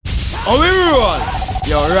How we roll?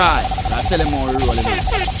 You're right. I tell him how we roll.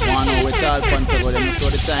 One know we tall pants ago, them saw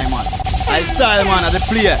the time man. I style man at the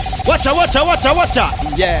player. Watcha.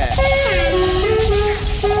 Yeah.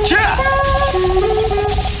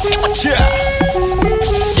 Cheer.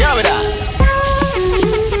 Yeah, with that.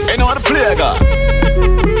 Ain't know how to play, God.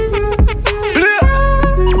 Play.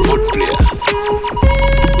 Foot player.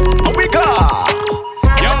 How we go?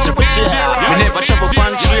 We never travel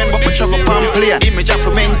on train, but we travel on plane. Image have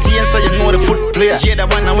to maintain, so you know the foot player. Yeah, the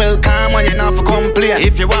one I welcome when you not for complain.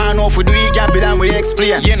 If you want to know if we do it, gap it and we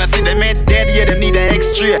explain. You know see them head dead, yeah, them need an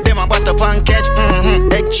extra. Them a butter pan catch,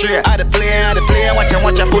 egg tray. I the player,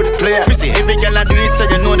 watch a foot player. We see every girl I do it, so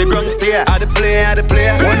you know the ground stare. I the player.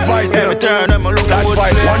 One voice, every turn, I'm a look at foot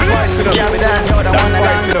player. One voice, gap it and you're the one I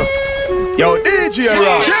got. Yo, DJ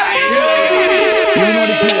Rock. You know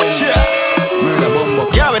the player.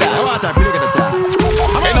 Yeah, with that. I want to look at the time.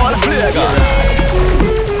 I know how to play, God.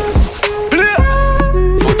 Play.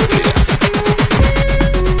 Foot play.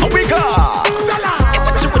 How we go?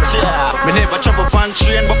 We never travel on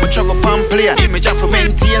train, but we travel on plane. Image have to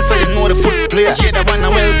maintain, so you know the foot player. Yeah, the one I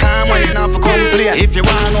welcome when you not for complain. If you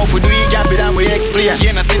want to know if we do it, gap it and we explain.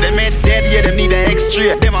 You know see them head dead, yeah, them need an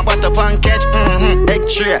extra. Them a butter pan catch, egg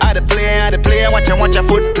tray. I the player, watch a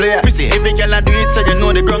foot player. We see every girl I do it, so you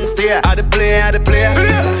know the ground stare. I the player.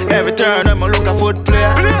 Every turn I'm a look a foot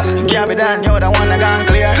player. Gab it down, you're the one I gone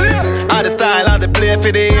clear. I the style, I the play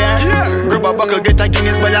for the air. Grab a buckle, get a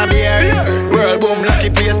Guinness by a beer. World boom, lucky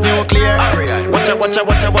place, nuclear. Watch a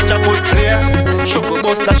foot player. Shoko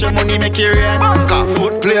bus, dash your money, make it rain.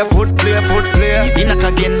 Foot player. Easy knock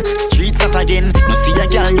again, streets out again. No see a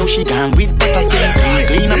girl, yo, she gone with better skin.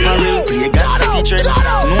 Clean up a real play, got city trend.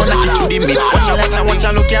 Snow like it to the mid. Watch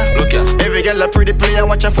a look ya. Every girl a pretty player,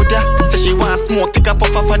 watch a foot ya. Say she want smoke, take a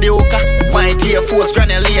puff for the hookah. White hair, force,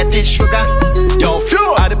 granulated sugar. Yo,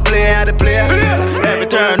 flow, I the player. Every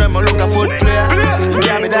turn, I'm a look a foot player.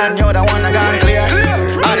 Gab it down, you're the one I gone clear.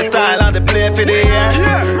 I the style, I the play for the air.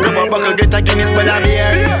 Grab a buckle, get a Guinness by a beer.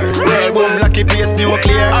 World boom, lucky place,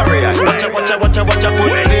 nuclear. Watch a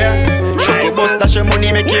foot player. Shoko bus, dash your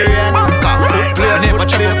money, make it rain. Foot player, never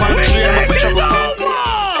travel on train, but we travel on.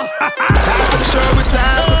 After the show, it's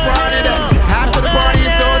after the party then. After the party,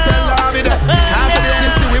 it's hotel lobby then. After the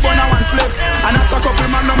NSC, we burn a one split. And after a couple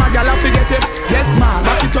man, no my gal, I forget it. Yes, man,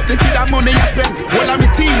 back it up, the kid have money you spend. All of me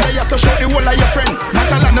team, they are so short, the whole of your friend.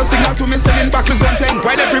 Matala no signal to me selling buckles on 10.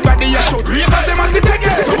 While everybody you shout, ravers them at the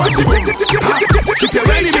ticket. So what you want? Keep your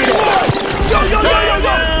ready with it. Yo,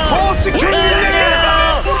 hold security.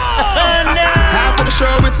 After the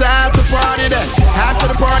show, it's after party then. After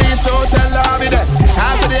the party, it's hotel lobby then.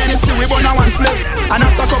 After the NSC, we burn a one split. And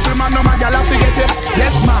after a couple man, no my gal, I forget it.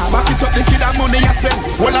 Yes, man, back it up, the kid have money you spend.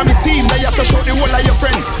 All of me team, they are so short, the whole of your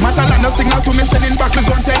friend. Matala no signal to me selling buckles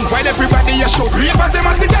on 10. While everybody you shout, ravers them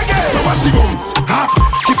at the ticket. So what you want?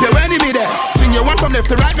 Skip your enemy there. Swing your one from left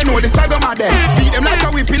to right, me know the saga my there. Beat them like a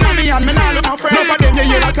whipping on me and me nah look my friend. Enough of them you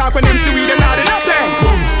hear a talk when them see we them not in nothing.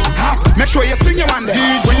 Make sure you swing your one there.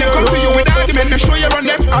 When they come to you with argument, make sure you run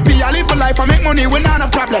them. Happy I live for life, I make money, we not a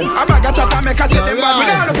problem. I bag a chat and make a set them bad, we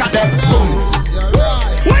not look at them. Booms.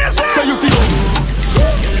 So you feel booms.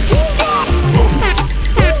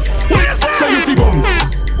 So you feel booms.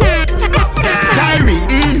 Diary,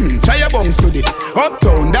 try your bums to this.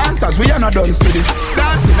 Uptown dancers, we are not done to this.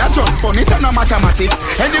 Dancing, I just fun, it and no mathematics.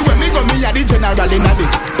 Anyway, me go, me a the general in a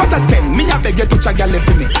this. But I spend, me a beg you to check your left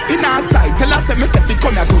for me. In our side, tell us me say fi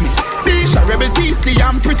come here to me. Tisha, Rebel TC,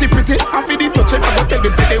 I'm pretty. I feel the touch and I go tell me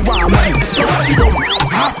say they want money. So what you do?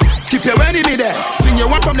 Skip your enemy there. Swing your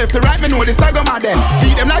one from left to right, me know the saga my them.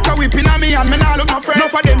 Beat them like a whipping on me and me nah look my friend.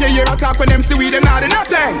 Enough of them you hear a talk when them see we them not in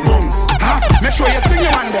nothing. Booms. Make sure you swing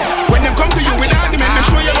your one there. When them come to you with argument, make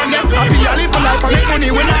sure you run them. Happy I live for life, I make money,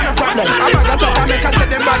 we not a problem. I bag a truck and make a set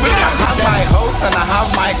them back. I have my house and I have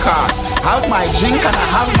my car. Have my drink and I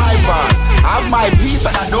have my bar. Have my peace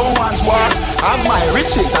and I don't want war. Have my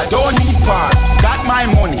riches, I don't need part. Got my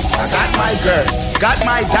money, I got my girl. Got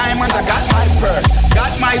my diamonds, I got my pearl.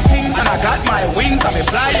 Got my things and I got my wings. I may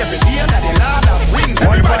fly every day and the Lord of wings.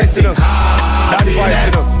 Everybody sing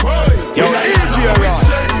happiness. Yo, AJ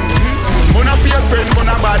We're not fake friend, we're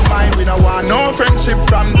not bad mind. We don't want no friendship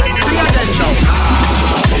from them. Sing again now.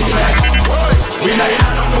 We not in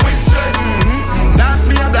no with stress. Dance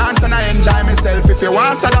me a dance and I enjoy myself. If you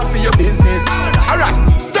want salad for your business. Alright,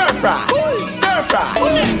 stir fry.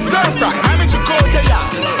 I'm in Chicote,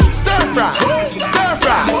 yeah. Stir fry.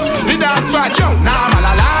 The dance part, yo. Nah, I'm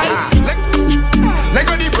alive.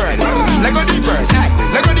 Lego the bird. Lego the bird.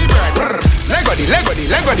 Lego the bird.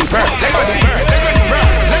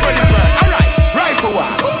 Alright, rifle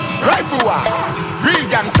war.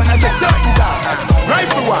 gangster and take certain dog. Right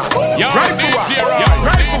for one, right for one,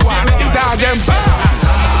 right for one. Let the dog them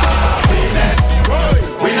happiness.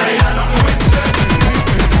 We not in a nothing with stress.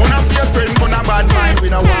 Gonna fear friend, gonna bad mind.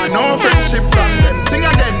 We no want no friendship from them. Sing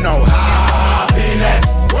again now. Happiness.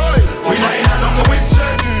 We not in a nothing with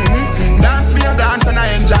stress. Dance me a dance and I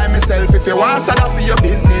enjoy myself. If you want to for your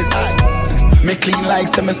business. Me clean like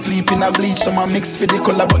some sleep in a bleach. Some a mix for the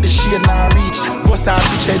color but the shade now reach.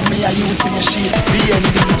 Versace shed me I use for your sheet. The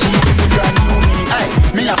NDG for the brand new me. Ay,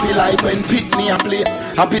 me happy like when pick me a play.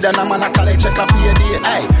 Happy than a man a collect check a pay day.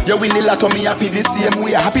 Ay, you win the lotto me happy the same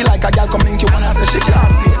way. Happy like a girl come link you and I say she can't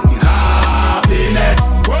stay.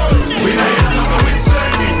 Happiness. We not in a with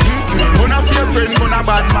stress. Gonna fear friend, gonna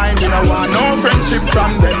bad mind. You know want no friendship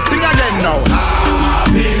from them. Sing again now.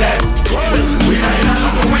 Happiness. We not in a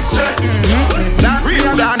with stress. Dance me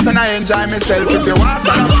a dance and I enjoy myself. If you want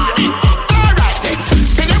to alright then.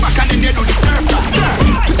 Then you back and then you do the stir fry.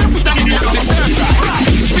 Twist your foot and then you do the stir fry.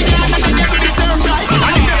 Spin your hand and then you do the stir fry.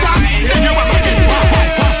 And if you talk, then you back again.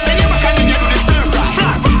 Then you back and then you do the stir fry.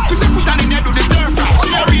 Twist your foot and then you do the stir fry.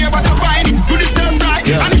 Cherry but you find it, do the stir fry.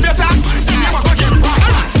 And if you talk, then you back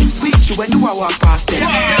again. Sweet you when you a walk past them.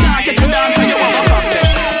 Can't get you dance when you walk up them.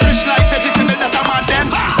 Fresh like vegetable that I'm on them.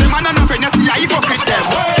 The man and no friend you see I hypocrite them.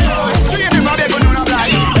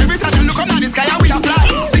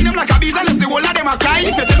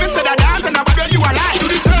 If you tell me say that dance and about when you are like, do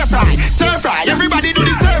the stir fry, everybody do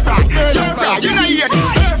the stir fry, you know hear this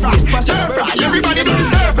stir fry, everybody do the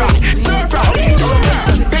stir fry,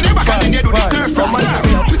 then you back and then you do the stir fry,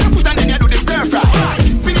 twist your foot and then you do the stir fry,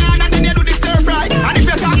 spin your hand and then you do the stir fry, and if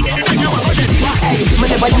you talk, then you will get it. Me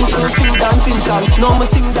never used to sing dancing song, now me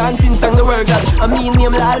sing dancing song the word God. I mean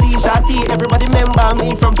name Lali Shati, everybody remember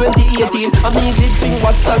me from 2018. I mean did sing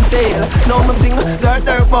what's on sale, now me sing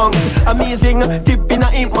Dirt Bongs. Amazing, tip in a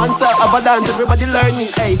ink monster of a dance, everybody learning.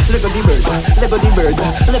 Hey, Lego the bird, Lego the bird,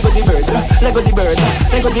 Lego the bird, Lego the bird,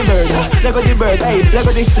 Lego the bird, Lego the bird, hey,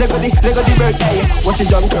 Lego the bird, hey. Watch a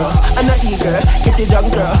young girl and a eagle, catch a young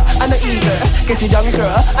girl and a eagle, catch a young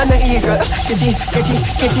girl and a eagle, catch it,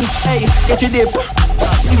 hey, catch a dip.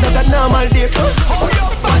 Is that a normal dip?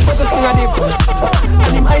 Watch what the sting a dip,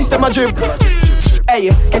 and him eyes them a drip. Hey,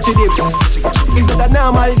 catch a dip. Is that a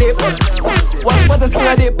normal dip? Watch what the sting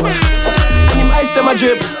a dip, and him eyes them a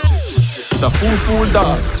drip. It's a fool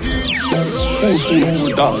dog.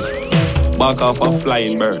 Fool dog. Back off a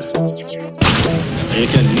flying bird. And you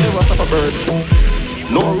can never stop a bird.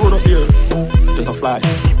 No road up here. There's a fly.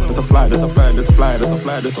 There's a fly.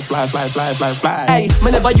 Hey,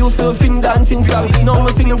 me never used to sing dancing song. Now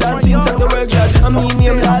me sing dancing song the work God. I mean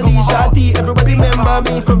name Lali Shati. Everybody remember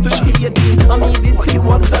me from 2018. I mean did see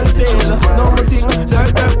what's on sale. Now me sing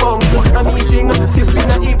Dirt Bongs. I mean sing sipping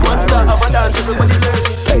a heap monster of a dance. Everybody learn.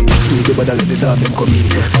 Hey, free the body, let the dog them come in.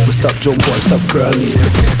 We stop jump or stop crawling.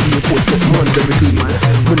 You post that man very clean.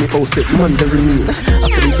 When me house that man very mean. I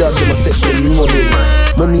say the dog them a step them rolling.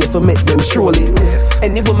 Money if I make them strolling.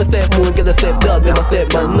 Anywhere me step more, get a step dog. Them a step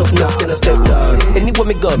man, nothing else get a step dog. Anywhere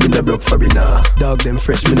me go, me not broke for it now. Dog them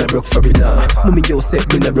fresh, me not broke for it now. Mommy yo set,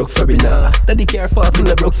 me not broke for it now. Daddy care fast, me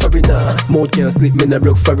not broke for it now. Mouth can't sleep, me not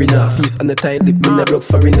broke for it now. Feast on the tight lip, me not broke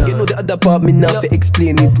for it now. You know the other part, me not fi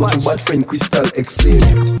explain it. What your bad friend Crystal explain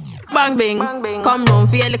it. Bang bing, come round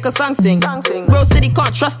for your little song sing. Bro city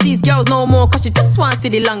can't trust these girls no more, cause she just want to see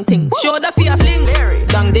the long thing. Show the fear fling,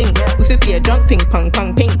 dang ding. We fi play drunk ping pong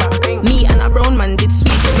pong ping. Me and a brown man did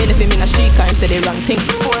sweet. Me left him in a street car, him say the wrong thing.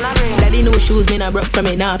 Daddy no shoes, me not broke from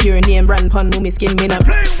it now. Pure name brand pun, no me skin, me not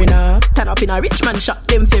we nah. Turn up in a rich man shop,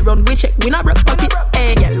 them fi run we check, we not broke pocket.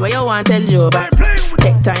 Hey girl, what you want tell you about?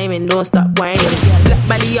 Take time and don't stop whining. Black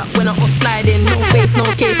belly up when I'm up sliding. No face, no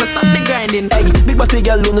case, no stop the grinding. Hey, big body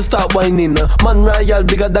girl don't stop whining. Man royal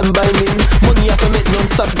bigger than binding. Money have to make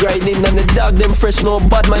non-stop grinding. And the dog them fresh, no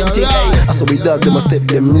bad mind thing. Hey, I saw we dog them a step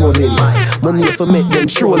them rolling. Money have to make them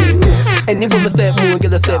trolling. Anywhere me step more,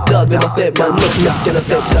 get a step dog. Them a step man, nothing else get a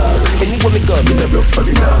step dog. Anywhere me go, me not broke for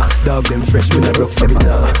it now. Dog them fresh, me not broke for it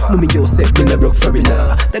now. Mommy yo set, me not broke for it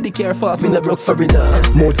now. Daddy care fast, me not broke for it now.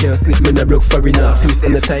 Mouth can't sleep, me not broke for it now. Feast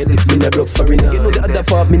on the tight lip, me not broke for it now. You know the other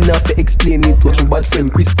part, me not fi explain it. Watch your bad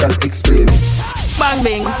friend Crystal explain it. Bang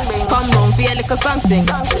bing, come round for your little song sing.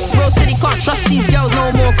 Bro city can't trust these girls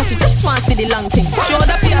no more, cause she just want to see the long thing. Show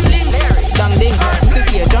the fear fling, dang ding. We fi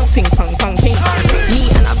play drunk ping pong pong ping. Me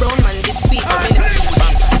and a brown man did sweet, but me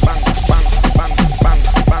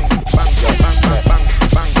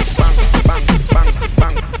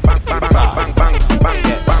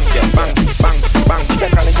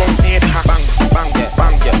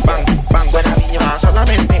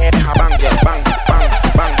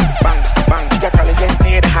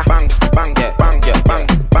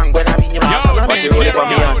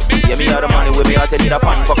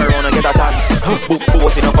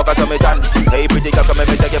pussy no focus on me tan. Hey pretty girl, come and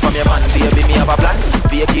take you from your man. Baby, me have a plan.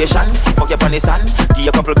 Vacation, fuck you on the sun. Give you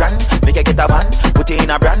a couple grand, make you get a van. Put you in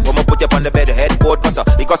a brand, when me put you on the bed. Headboard goes up,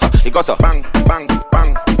 it goes up, it goes up. Bang, bang,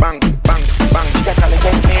 bang, bang, bang, bang.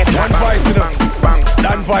 Dan Vice, you know.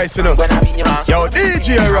 Dan Vice, you know. Yo,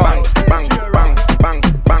 DJ Rock. Bang, bang, bang,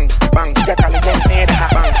 bang, bang, bang.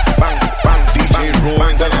 DJ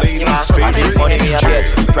Roy, the ladies' favorite DJ.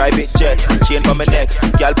 Private jet, chain from my neck.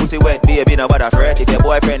 Girl pussy wet, baby, no bother fret. If your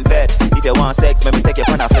boyfriend vet, if you want sex, let me take you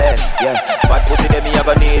on a flex. Yeah, fat pussy, then me I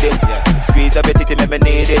gonna need it. Yeah, squeeze up your titty, make me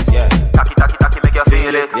need it. Yeah, tacky, tacky, tacky, make you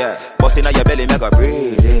feel it. Yeah, bust inna your belly, make you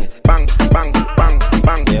breathe it. Bang, bang, bang,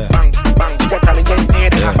 bang, yeah. Bang, bang,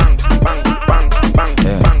 yeah. Bang, bang, bang, bang,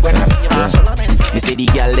 yeah. Bang. When me say the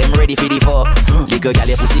girl them ready for the fuck. Little girl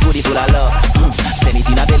your pussy goody full of love. Send it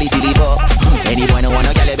in a belly to the butt. Any boy no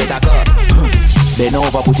wanna girl you better cut. Bend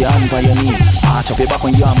over, put your hand on your knee. Arch up your back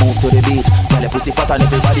when you move to the beat. Girl your pussy fat and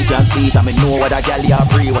everybody can see it. I mean know what that girl you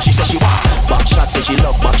free. What she say she want. Back shot say she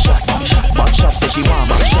love back shot. Back shot say she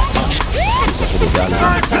want back shot. Listen to the girl.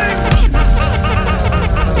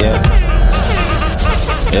 Yeah.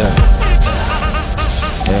 Yeah.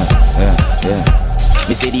 Yeah. Yeah. Yeah.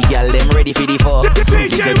 Me say the girl them ready for the fuck.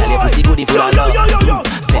 Little girl your pussy goody full of love.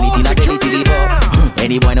 Send it in a belly to the butt.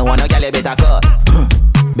 Any boy no wanna girl you better cut.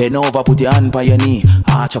 Bend over, put your hand on your knee.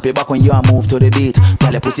 Arch up your back when you move to the beat.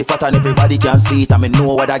 Girl your pussy fat and everybody can see it. I mean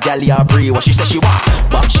know what that girl you breathe. What she say she want.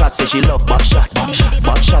 Back shot say she love back shot.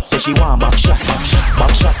 Back shot say she want back shot.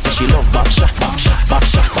 Back shot say she love back shot. Back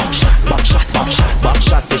shot, back shot, back shot, back shot. Back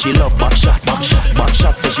shot say she love back shot. Back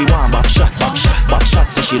shot say she want back shot. Back shot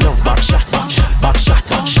say she love back shot. Back shot,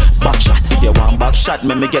 back shot. If you want back shot,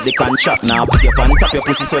 me get the contract now. Put your pan top, your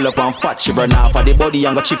pussy swell up and fat. She burn off of the body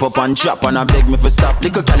and go chip up and drop. And I beg me for stop.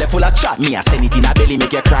 Little girl full of chat. Me I send it in a belly,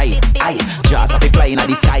 make you cry. Aye, jaws have fly in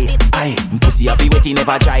the sky. Aye, pussy have wet,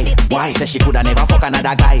 never dry. Why? Say she coulda never fuck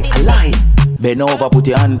another guy. I lie. Bend over, put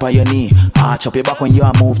your hand on your knee. Arch up your back when you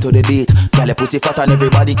move to the beat. Girl your pussy fat and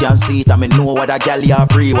everybody can see it. I mean know what that girl you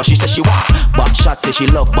breathe. What she say she want. Back shot say she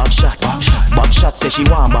love back shot. Back shot say she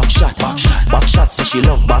want back shot. Back shot say she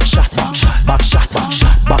love back shot. Back shot, back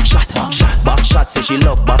shot, back shot, back shot say she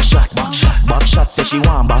love back shot. Back shot say she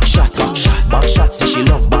want back shot. Back shot say she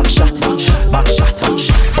love back shot. Back shot, back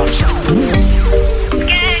shot, back shot.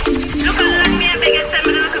 Look at me and beg you tell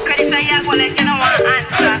me look at credit and you go like you don't want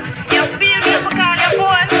answer. You feel me for call your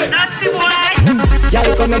boy, that's the boy.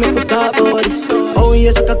 Y'all come and make me talk about this. Oh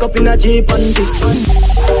yes, I cock up in a Jeep and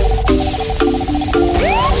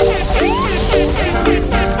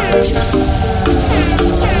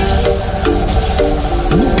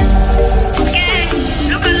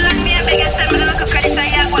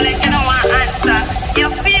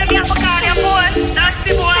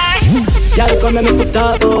y'all come and make me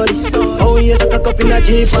talk about this. Oh yes, I cock up in a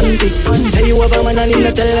Jeep and dick. Say you have a man and him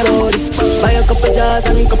not tell about it. Buy a couple jars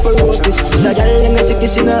and a couple roses. This a girl and a sick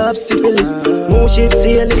is in a obstacle. Smooth ship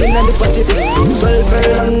sailing in the Pacific. 12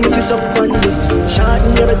 furlong if you suck on this. Short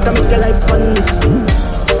in your bed to make your life fun this.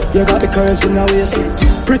 You got the curves in your waist.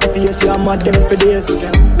 Pretty face, you're mad them for days.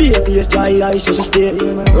 Be a face, dry eyes, just stay.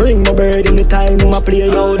 Ring my bird in the time, my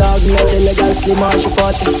play. Yo dog, me tell a girl slim or she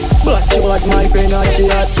party. But she bought my friend and she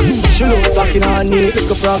hot. She look talking on me,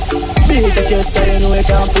 like a frog. Beat the chest, so you know it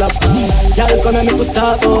can't flop. Y'all come and make me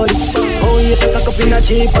talk about it. Oh yes, I cock up in a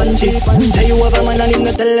cheap and cheap. Say you have a man and him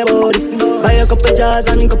not tell about it. Buy a couple jars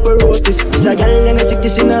and a couple roses. This a girl and a sick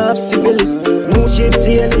is in a obstacle. Smooth ship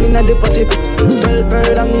sailing in the Pacific. 12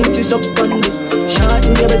 furlong if you suck on this. Short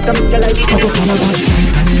in your bed to make your life. I go come about it,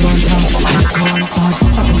 and you run down. I can't part.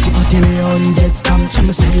 I pussy for TV on dead cam.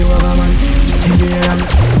 Some say you have a man in the air.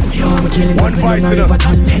 You want me killing one vice in up. That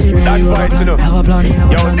vice in up. Have a plan,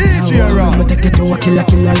 yo, DJ Rock. I'ma take it to a killer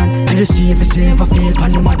land. I just see if it's safe, I feel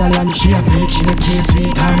pan the motherland. She a fake, she the case,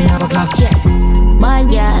 sweet, and me have a clock.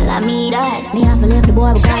 Bad girl, I mean that. Me have to leave the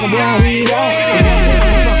boy because the boy need that.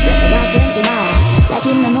 That's empty now. Like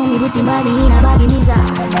him, no know me with the body in a baggy nisa.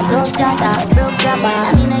 Broke chata, broke chapa.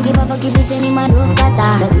 I mean I give a fuck if you send him a roof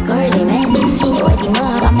kata. But we curly man, she's working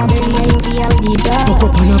up. I'm a belly and you feel how deep down. Fuck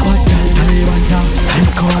up on a bad girl, Taliban down. And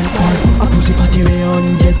corn part. A pussy fatty way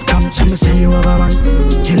on dead cam. Some say you have a man,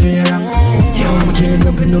 kill the air. You want me killing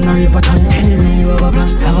them, but no marry for ton. Anyway, you have a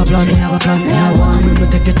plan, me have a plan. Me have one, me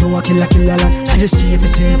take it to a killer land. I just see if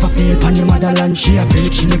it's safe, I feel pan the motherland. She a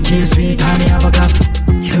fake, she the case, sweet, and me have a clock.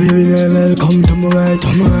 Yeah, baby girl, welcome to my world.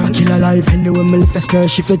 I kill a life anyway, me lift a skirt.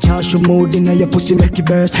 She feel charge your mood in your pussy, make it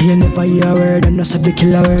burst. I never hear a word, and that's a big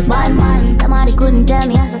killer word. Bad man, somebody couldn't tell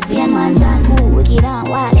me I was a Spain man. Done who wicked and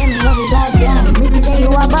wild, let me love you goddamn. Missy say you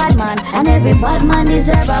a bad man, And every bad man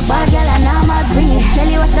deserve a bad girl and I'm a breed. Tell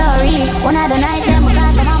you a story. One of the night them I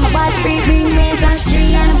got some on my bad free. Bring me plus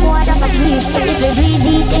 3 and a boy up a sleep. If we breed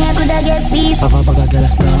these things I coulda get beef. Papa girl a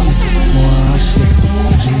stop. More shit.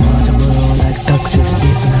 She march and roll like taxi.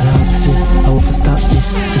 Space in a taxi. I will for stop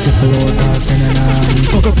this. This is for low dark and an arm.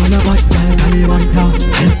 Fuck up on a bad girl. Taliban now.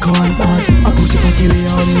 Help go on bad. I push it 40 way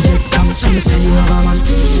on jet cam. Some say you have a man.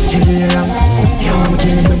 Kill me around. You want me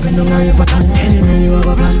killing them. But no matter what I'm anyway you have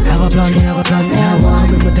a plan. Have a plan. Have a plan.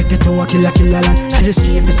 Come in me take it to a killer land. I just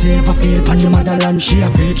see if I save a feel pan your motherland. She a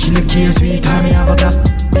fake. She the key sweet. Time me have a plan.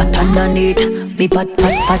 Pat underneath, me pat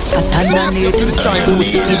underneath. To the time when we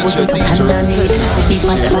see teacher, underneath, me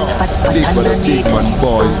pat underneath. Man,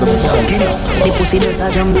 boys, the pussy does a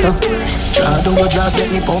jump so. Try do your jaws, let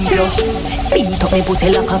me pump you. Beat up me pussy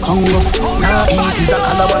like a Congo. Nah, eat is a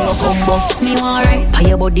calabar no combo. Me alright, pay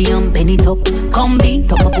your body and bend it up. Come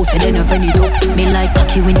beat up my pussy, then you bend it up. Me like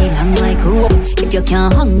cocky when it hang like rope. If you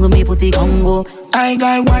can't hang with me pussy Congo. I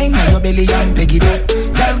got wine on your belly and peg it up.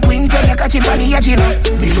 Girl queen, tell you catch it on the edge, you know.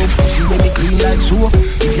 Me love pussy when me clean like soap.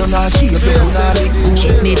 If you're not shape, you not make good.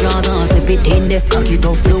 Check me draws and slip it in there. Cock it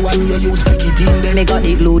off you and you use stick it in there. Me got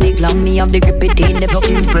the glue, the glam, me have the grip it in there.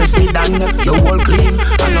 Looking press it down, you all clean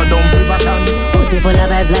and no dumb for tongue. Pussy full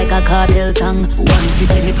of vibes like a cartel song. One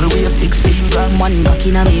titty nipple weigh 16 gram. One cock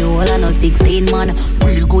in a me hole and no 16 man.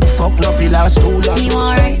 Real good fuck, no feel last too long. You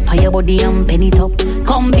alright, pay your body and pen it up.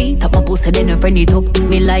 Come beat up my pussy, then you friend it up.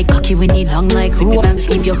 Me like cocky when it long like rope.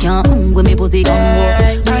 If you can't hang with me pussy Congo.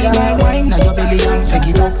 I got wine on your belly and peg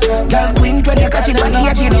it up. Girl queen, when you catch it on the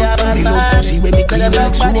edge, you know. Me love pussy when me clean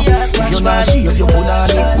like soap. If you're not shape, you pull on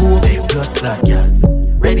it go. Big blood clot, girl.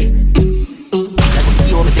 Ready? Like we see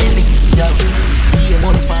you on the daily, yo. Yeah,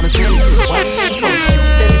 money for the city.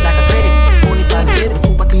 Send it like a credit. Money for the baby,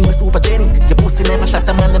 super clean, we super genic. Your pussy never shot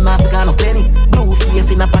a man, the mouth got no penny. Blue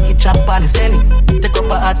face in a pocket, chop on the selling. Take up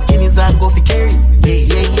a hot guineas and go for carry.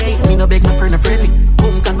 Yeah. Me no beg my friend a friendly.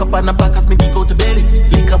 Boom, cock up on the back as me geek out the belly.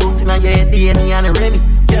 Lick a bus in a your head, DNA and a Remy.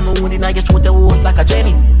 You know when I get through the walls like a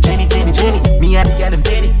Jenny. Jenny. Me and the girl and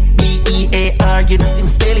Betty. BEAR, you know see me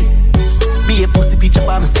spelling. Be a pussy bitch up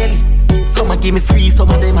on the celly. Some give me free, some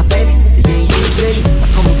of them I sell it. Yeah. I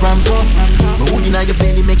saw me ramp off. My hood in your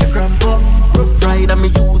belly make you cramp up. Rough ride and me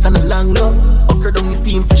use and a long love. Okra down the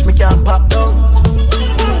steam fish, me can't pop down.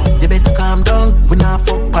 You better calm down. We not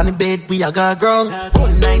fuck on the bed, we a got ground. All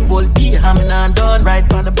night, all day, I'm in done.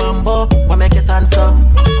 Ride on the bamboo, what make it answer?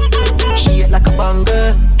 She like a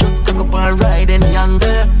banger. Just cock up and ride any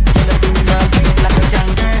younger. Get a pussy now, drink like a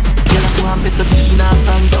younger. Get a swamp with the bean and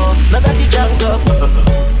fango. Now that you jump up.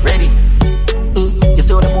 Ready? You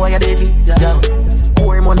see how the boy a deadly? Yo,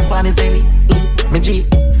 pour money on his belly. Me G,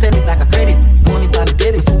 send it like a credit. Money on the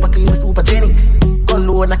belly, super clean, super genic. Go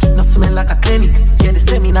low and I keep no smell like a clinic. Yeah, they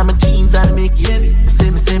send me now my jeans and I make it heavy. Say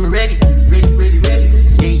me ready.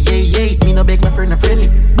 Yeah. Me no beg my friend a friendly.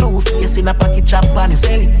 Blue face in a pocket, chop on his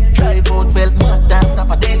belly. Drive out 12 months, dance stop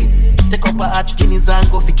a daily. Take up a hot guineas and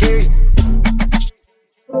go for carry.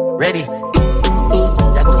 Ready?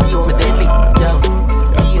 Yeah, go see you me deadly. Yo.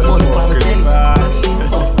 Money on the belly.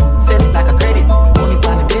 Send it like a credit. Money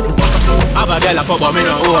on the belly. Have a girl a fuck but me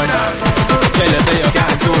no own her. Tell her say you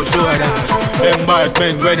can't do sure that.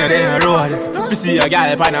 Embarrassment when you're there road. You see a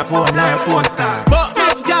girl on a phone like a porn star. Fuck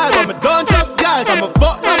enough girl but me don't trust girl. I'm a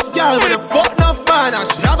fuck enough girl with a fuck enough man. And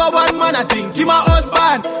she have a one man I think he my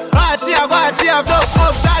husband. Ah, she have no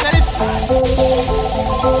option and it's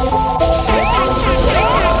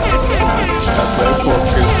that's like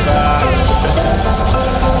focus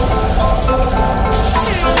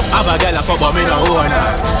have a girl a fuck but me no own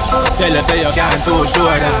her. Tell her say you can't do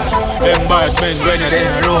sure that. Embarrassment when you're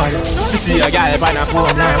there road. You see a girl on a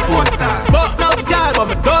phone like a porn star. Fuck enough girl but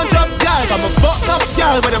me don't trust girl. I'm a fuck enough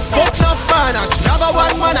girl with a fuck enough man. And she have a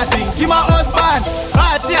one man I think he my husband.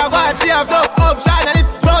 Ah, she have no option and if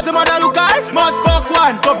thousand man a look her, must fuck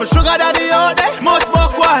one. Couple sugar daddy out there, must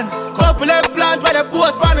fuck one. Couple eggplant by the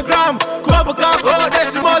post on the gram. Couple cock out there,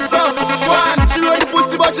 she must suck one. She run the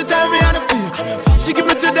pussy but she tell me how to feel. She give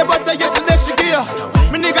me to the butter, yesterday she give.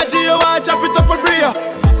 Me nigga Gio want chop it up and bring her.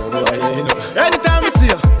 Anytime I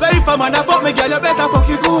see her. So if a man a fuck me girl, you better fuck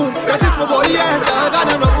you good. Cause if my body is dog, I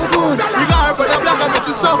don't know good. Regard for the black and get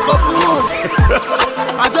you suck up good.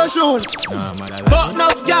 As a shown. Fuck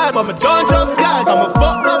enough girl, but me don't trust girl. I'm a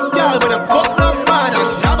fuck enough girl with a fuck enough man. And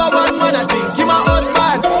she have a one man, I think he my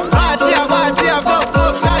husband. And she have no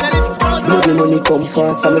option. And if the money come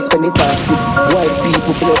fast, I'ma spend it all quick. White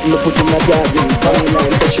people blood me put in my garden. Buy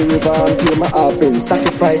line, touch a river and pay my offering.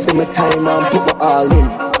 Sacrificing my time and put my all in.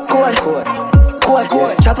 Go on.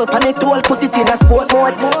 Cold. Travel pan it all, put it in a sport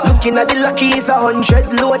mode. Looking at the lucky is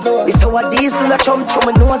 100 load. It's how a diesel a chum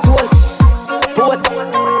my nose hole. Boat,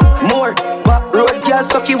 more, but road girl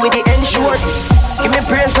sucky with the end short. Give me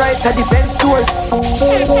brains right at the Benz store.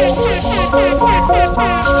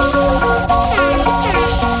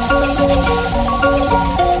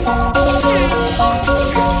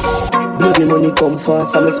 Bloody money come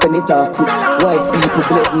fast, I'ma spend it off quick. White people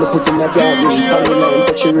blood me put in a garden. On the line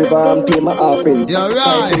touch the river and pay my offerings.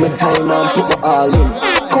 Find my time and put my all in.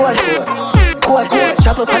 Cold.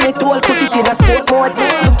 Travel pan it all, put it in a sport mode.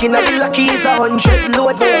 Looking at the lucky is 100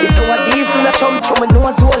 load. It's how a diesel a chum my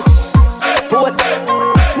nose hole. Boat,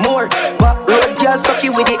 more, but road girl sucky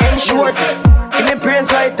with the end short. Give me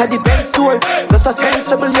brains right at the Benz store. Plus a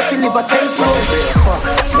sensible if you live a 10 floor.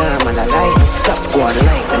 Nah man I lie, stop going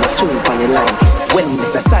line and I swing on the line. When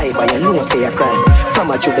it's a cyber you know say a crime.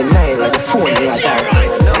 From a juvenile at the phone you a die.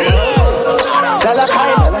 Dollar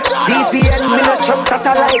kind, VPN me not trust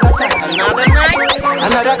satellite.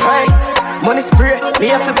 Another kind, money spray, me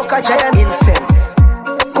have to book a giant incense.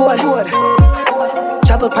 Cold.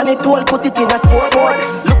 Travel pan it all, put it in a sport mode.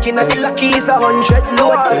 Looking at the lucky is 100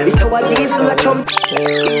 load. It's how a diesel a chum.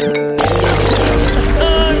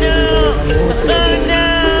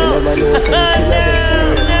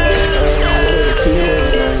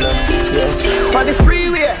 On the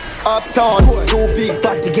freeway, uptown, two big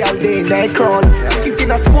party girl they night crown. Kick it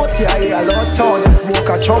in a sport, yeah, a lot sound. Smoke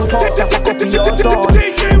a chump out, a fuck up your sound.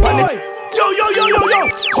 Yo,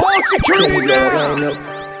 hold security there.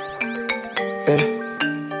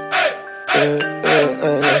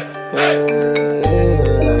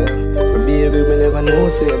 Baby, we never know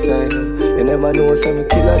say a time. You never know say me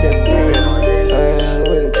killer them.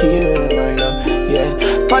 We're the killer right now.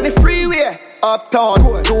 Yeah. On the freeway, uptown,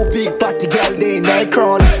 two big party girl they night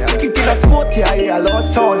crown. Kick it in a sport, yeah, a lot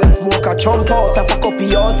sound. Smoke a chump out, a fuck up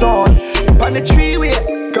your sound. On the freeway,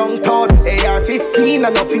 downtown, AR-15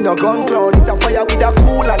 and nothing no gun clown. It a fire with a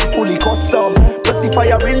cool and fully custom. Plus the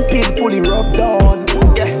firing pin fully rubbed down.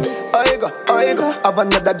 Yeah. I go, have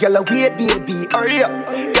another girl wait, baby, hurry up.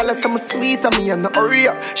 Girl, I some sweet on me and no hurry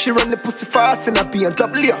up. She run the pussy fast in a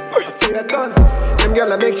BMW. I say I dance. Them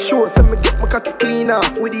girl, I make sure, so me get my cocky clean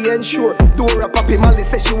off with the ensure. Door up, Papi Molly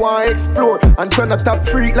say she wanna explore and turn a top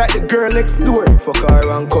freak like the girl next door. Fuck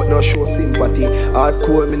her and cut, no show sympathy.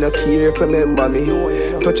 Hardcore, me no care if you remember me.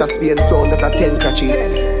 Touch a Spain town that a 10 catches.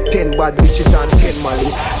 10 bad bitches and 10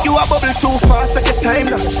 Molly. You a bubble too fast, take your time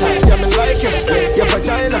now. Yeah, me like you, your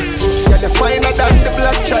vagina. Yeah, the finer than the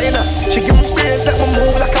black China. She give me praise that me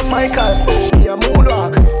move like a Michael. Me a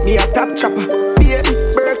moonwalk, me a top chopper. Baby,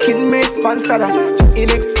 Birkin me sponsor that.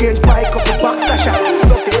 In exchange, buy a couple boxer shot.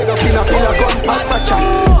 Stuff it up in a pillar gun, pack my shot.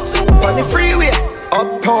 On the freeway,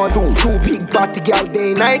 uptown, two big body girl,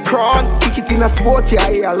 they night crown. Kick it in a sport,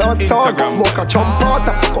 yeah, a lot sound. Smoke a jump out,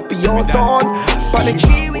 a fuck up your sound. On the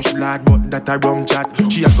freeway, lad, but that a rum chat.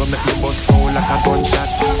 She a go make me bust fall like a gunshot.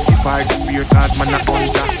 If I the spirit cause man a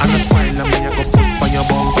hunter. And a smile and me a go put on your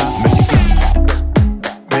bumper. Make it clap,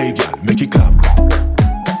 hey girl, make it clap.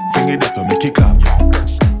 Finger this so make it clap.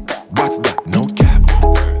 What's that? No cap.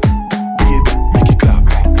 Baby, make it clap.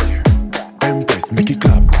 Empress, make it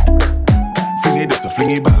clap. Finger this so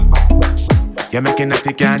fling it back. You're making that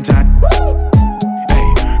take and chat. Hey,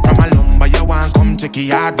 from a lumber you want come check it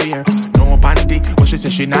hardware. No panty, but she say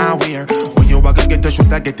she not wear. When you a go get the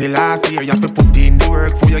shoot, I get it last year. You have to put in the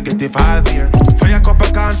work for you get it fast here. Fire couple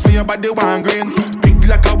cans for your body one grains. Big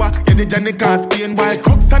like a wa, yeah the Johnny can't Spain. While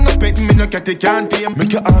crooks and no pet, me no get it can't tame.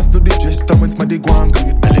 Make your ass do the gesture when smaddy go and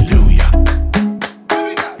great. Hallelujah.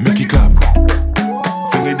 Make it clap.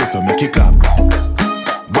 Finger this so make it clap.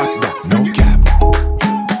 What's that? No cap.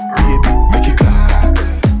 Baby, make it clap.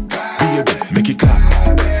 Baby, make it clap.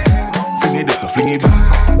 Finger this so fling it back.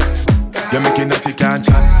 You're making that you can't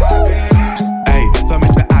chat. Hey, so me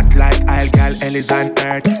say act like I'll gal Ellis and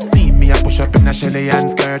Earth. See me a push up in a Shelly and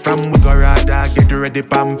skirt. From Wigorada, get ready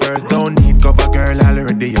Pampers. Don't need cover girl,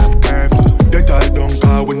 already have curves. They tall don't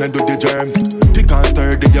call when I do the germs. They can't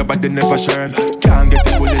sturdy, your body never sherms. Can't get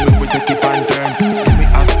it fully low, we take it on turns. Give me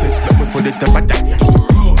access, let me for the top of that.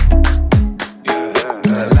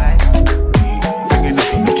 Fingers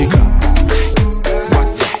up and make it clap.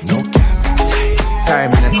 What's that? No cap. Sorry,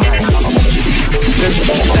 man, I'm sorry.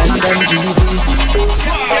 London GD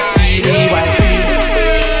Stevie YP.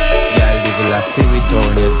 Y'all live a lot of it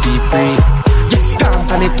on your C3. Get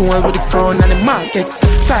stamped on it all with the crown and the markets.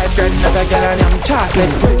 5 grand another girl and I'm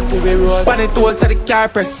chocolate. We roll on it all so the car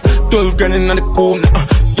press. 12 grand in the comb.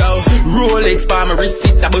 Yo, Rolex for my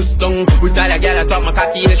receipt, I bust down. We start a girl and stop my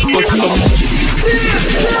cocky and she bust down.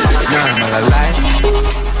 Nah, man, I lie.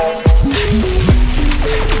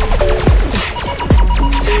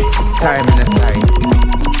 sorry, me no sorry.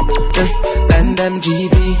 Then them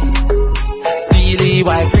GV, Steely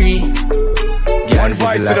Y3. One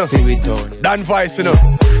voice, you know. Dan voice, you know.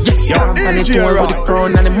 Yo, DJ with the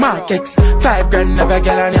crown and the markets. 5 grand of a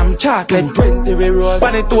girl and I'm chocolate. 20 we roll.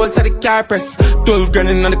 When it tools at the car press. 12 grand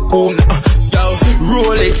in the cool. Yo,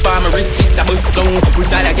 Rolex by my wrist, it a bust down. We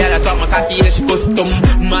tell a girl I stop my cocky and she bust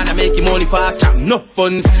down. Man, I make him only fast, trap no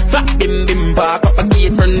funds. Fat bim bim park up a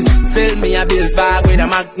gate front. Sell me a bills bag with a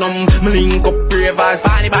magnum. Me link up ravers,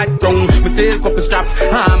 funny bad tongue. Me silk up a strap,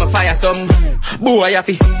 I'm a fire some. Boy, I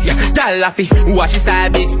fee, yeah, y'all I fee. Watch his style,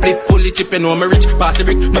 big split, fully chip, you know me rich. Pass the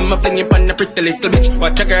brick, mama fling it on the pretty little bitch.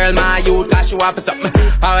 Watch a girl, my youth, cause she want for something.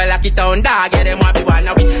 I will lock it down, dog, yeah, them want be one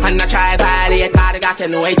of it. And I try violate, cause the guy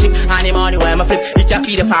can know a chick. And the money where my flip, he can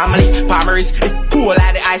feed the family. Palmeris, it cool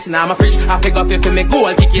like the ice in my fridge. I figure if you make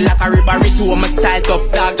gold, kick it like a ribbery. Two of my style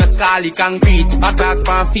tough, dog, just call it concrete. My clocks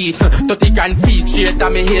on feet, 30 grand feet, straight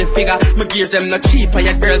on me heel figure. My gears, them not cheap, and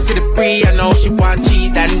your girls see the free. I know she want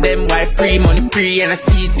cheat, and them white free money. Free and a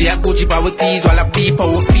seed, see a Gucci power tease while a people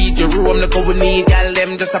will feed your room. Look what we need, girl,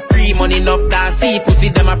 them just a free money enough that see. Pussy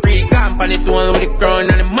them a free company, doing with the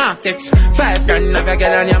crown and the markets. 5 grand of a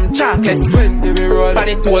girl and I'm chocolate. 20 we roll,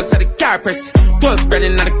 body tools to the car press. 12 grand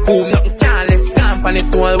in the cool, nothing careless. Company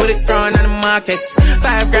doing with the crown and the markets.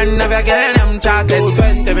 5 grand of a girl and I'm chocolate.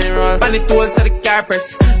 20 we roll, body tools to the car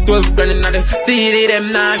press. 12 grand in the steely,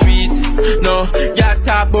 them not read. No, ya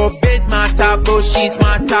talk about bed, my talk about sheets,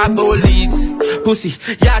 my talk about leads. Pussy,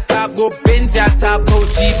 ya talk about Benz, ya talk about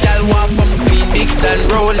Jeep. Y'all walk from clean, mixed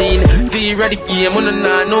and rolling. Zero the game,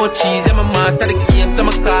 no cheese. I'm a master the game, so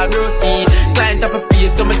my car broski. Client up a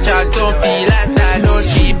piece, so my charge don't feel last time no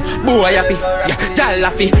cheap. Boy, I feel, yeah,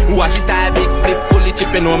 y'all feel. Watch his style, big split, fully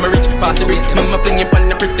chipping on my rich. Fast the brick, mama fling it on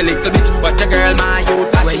the pretty little bitch. Watch a girl, my youth.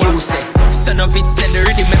 Where you say, son of it, send the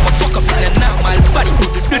rhythm, make me fuck up in a normal body.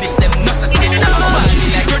 Do this, them must have skin. Body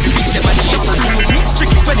like run the beach, them money up.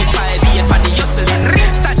 Tricky 25, yeah, pan the hustling.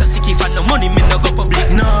 Start a sicky for no money, me no go public.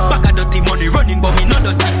 No, back a dirty money running, but me no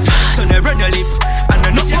dirty. So now run your lip, and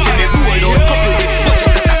enough you feel me roll out, couple with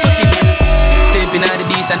budget that I 30 mil. Taping out the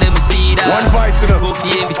beast and then me speed up. One voice, you know. Go for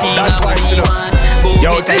everything, I want you want. Go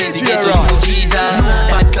get a heavy get to you, Jesus.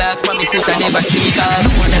 Bad clocks for me foot and never sneak off.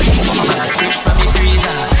 Switch from me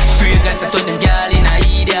freezer. Fragrance I turn them girl in a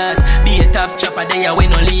idiot. Be a top chopper, they are we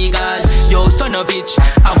no legal. Yo, son of bitch,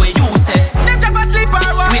 and where you say them type of sleep or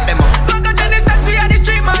what? Wait, memo. Go to the stats, we are the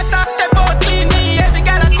street master. They both clean me, every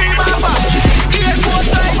girl a scream off. Airport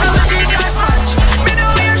side, I'm a Jesus watch. Me no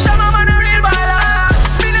hear Shama, man a real baller.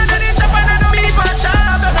 Me no do the chop and I no beat match.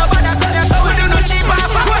 So nobody tell you so we do no cheap off.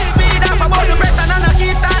 What speed off about the press and a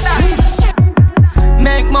key standard.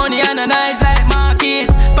 Make money and a nice like market.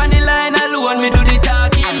 Pan the line alone, me do the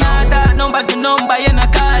talking. That numbers me number, you no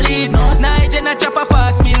call it. Nigel a chop a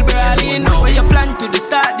fast meal brawling. Where you plan to the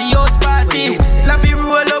start the house party. Laffy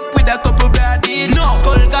roll up with a couple broadies.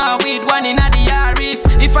 Skull gone with one in a the Yaris.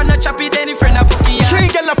 If I not chop it, then friend a fucking Three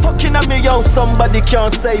girl a fucking at me, yo, somebody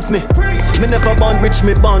can't save me. Me never born rich,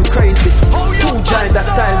 me born crazy. Two giant that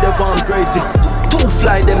style, they born crazy. Two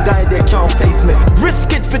fly, them guy, they can't face me.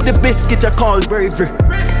 Risk it for the biscuit, I call bravery.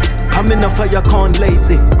 I'm in a fire, can't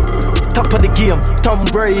lazy. Top of the game, Tom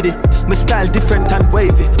Brady. My style different and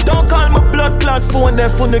wavy. Don't call my blood clot phone, their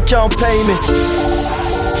phone can't pay me.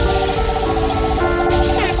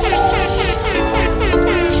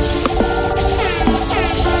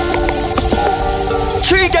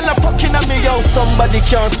 Three girl a fucking at me, yo, somebody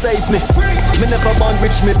can't save me. Me never born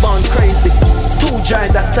rich, me born crazy. Two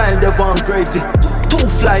giant that style, they born gravy. Two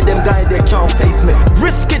fly, them guy, they can't face me.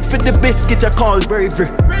 Risk it for the biscuit, I call bravery.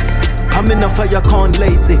 I'm in a fire, can't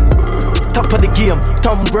lazy. Top of the game,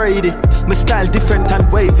 Tom Brady. My style different and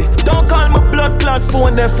wavy. Don't call my blood clot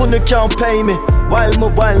phone, their phone can't pay me. While my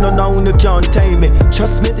while no now you can't tame me.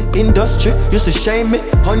 Trust me, the industry used to shame me.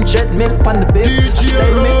 100 mil on the bill,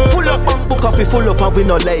 say me. Full up and book coffee, full up and we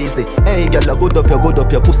no lazy. Hey girl, good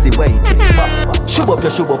up your pussy waiting. Shove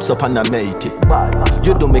up so pan a matey.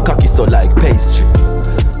 You do me cocky so like pastry.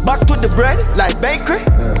 Back to the bread like bakery.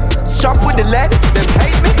 Strap with the lead, them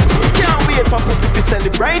hate me. Can't wait for pussy to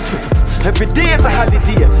celebrate me. Every day is a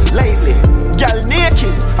holiday, lately. Girl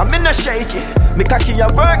naked, I'm in a shaky. Me cocky a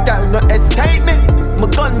work, girl no escape me. My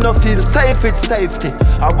gun no feel safe, it's safety.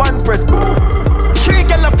 I want press. Three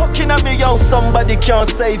girl a fucking at me, yo, somebody can't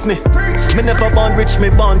save me. Me never born rich, me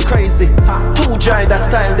born crazy. Two giant that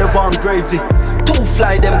style, they born gravy. Two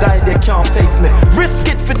fly, them guy, they can't face me. Risk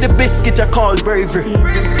it for the biscuit, I call bravery.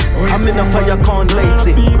 I'm in a fire, can't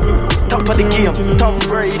lazy. top of the game, Tom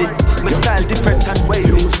Brady. My style different and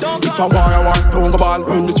wavy. If I want, don't go ball.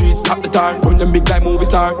 Run the streets, top the tar. Run them big like movie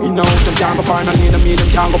star. In the house, them can't go far. And in the me, them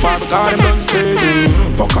can't go far. Because them done say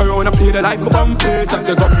fuck around and play the life, my complete. That's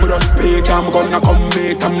the gun for us speak. I'm gonna come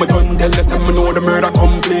back. I'm done tell us I'm know the murder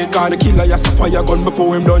complete. Cause the killer, yes, a fire gun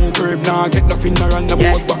before him done crib. Now get nothing around the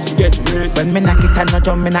boat box to get rid. When me knock it and no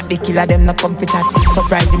drum, me knock the killer, them no come fi chat.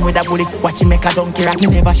 Surprise him with a bullet, watch him make a junkie rat. Me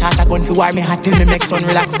never shot a gun fi war me hot till me make son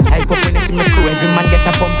relax. I pop when I see me crew, every man get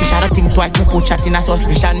a pumpy shot. I think twice, me put shot in a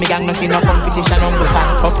suspicion. Me gang no see no competition, humble fan.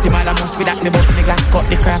 Optimal a must with that, me bust me glass, cut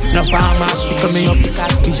the crap. No farm up, tickle me up the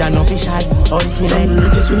cat. Vision official, until I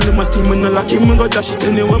just when the matin, when I lock him, I go dash it.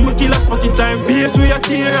 Anyway, me kill a spot it, I'm face we a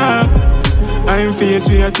tear up. I'm face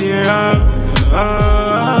we a tear up.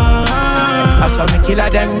 I saw me killer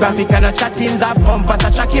them graphic and the chattings of compass. I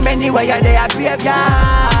track him anywhere they are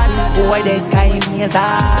graveyard. Boy, they kind is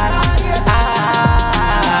hard.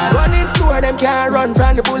 Running store, them can't run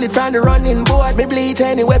from the bullet from the running board. Me bleach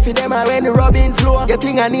anywhere for them and when the rubbing slow.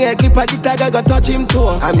 Getting a near clip of the tag, I go touch him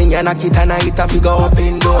toe. I mean, you knock it and I hit a figure up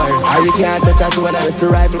indoor. I can't touch us when I rest the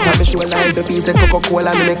rifle. Can me show life a piece of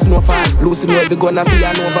Coca-Cola, me make snowfall. Lucy me be gonna feel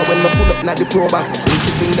an over when me pull up not the pro box.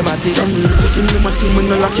 Ricky swing the matic. From me, just swing the matic,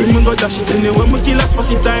 when I lock him, I go dash it. Anyway, me kill a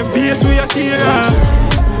spot it, I'm face we a tear up.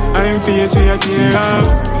 I'm face we a tear up.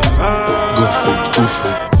 Go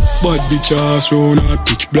for it. Bad bitch ass round hard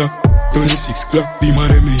pitch black. 26 Glock, be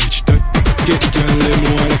mad at me each that. Get the girl them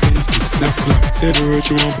all the sense kick snap slap. Say the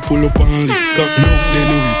roach you want to pull up and lick up. No, then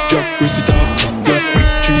the weak drop, press it off top black.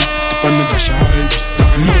 360 on the dash of high wrist.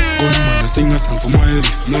 Mad gunman, I sing a song for my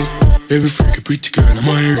listeners. Every freaky pretty girl on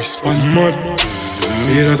my response. Mad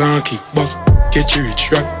haters and kick back. Get you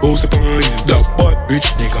rich rap, bounce up on his dog. But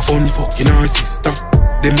rich nigga fun fucking our sister.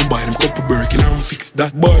 Then we buy them couple Birkin and fix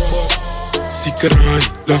that. But sicker than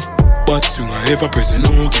Hitler. But soon I ever present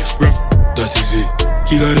no gift wrap. That is it,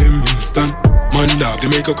 killer them instant. Man dog, they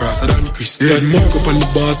make a crosser than Christian. Yeah, mark up on the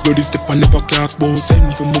boss, bloody step on never clocks bow.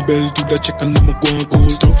 Send from my bell to the check and them a go and go.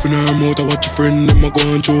 Stuff in her mouth, I watch your friend, them a go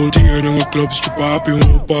and troll. Tear down a club, strip up, you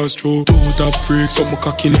won't pass through. Two top freaks, up my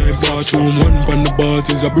cocky in her bathroom. One pan the bars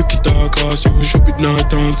is a bricky talk ass. You shop it not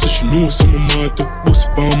on, so she knows some of my to bust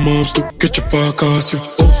up on moms to catch a park ass. You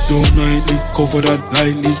up down nightly, cover that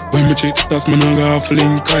lightly. When me check the stats, man I got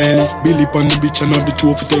feeling kindly. Billy on the beach and have the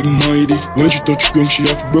trophy take mighty. When she touch young, she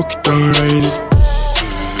have to broke it and ride it.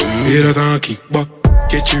 Haters and kick back,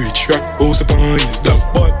 get you rich rap, bounce up on his dog.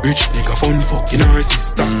 But rich nigga fun fucking our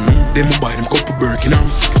sister. Then we buy them couple Birkin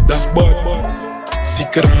and fix that. But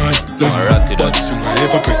sicker than Hitler. But soon I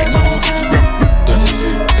ever present no gift rap. That is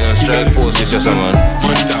it. Yeah, strike force is just a man.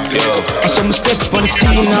 I saw my steps on the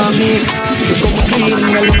scene, I mean. They come clean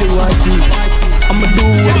in a little white tee. I'ma do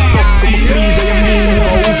what the fuck, I'ma please, I mean, yo.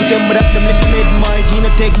 If you tell me that them let me make my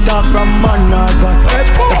Gina take talk from man, I got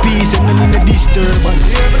the peace and then in the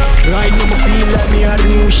disturbance. Right now I feel like me are the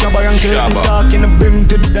new Shabba Rank. So let me talk and I bring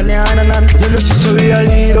to the Daniana. You know see so we a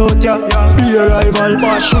lead out, yeah. Be a rival,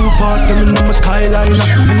 but shoot part them in my skyline.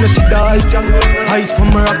 You know see the height, yeah. Heights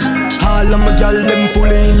from my rocks. All of my gal, them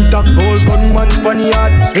fully intact. All gunman,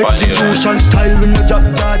 Spaniard. Execution style when the job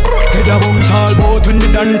that. Head a bounce all boat when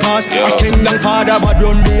the done pass. As Kingdom Father, but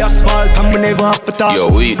run the asphalt and we never have to talk.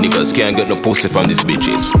 Yo, we niggas can't get no pussy from these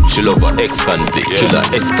bitches. She love her ex-convict, killer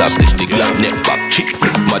established the glad neck back chick.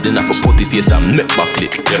 Mad enough for putty face and neck back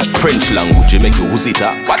clip. French language, you make you who's it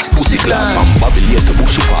up. What's pussy clap? From Babylon to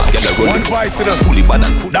Bushy Park. Get a run the fully bad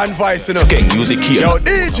and full. Dan Vice, you know. Skank music here. Yo,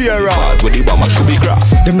 DJ Rock. Where the bomber should be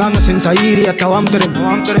grass. Them nanga since I hear it, I'm to them.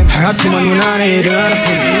 Happy man, you know, I don't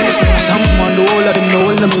know. Someone do all of them, know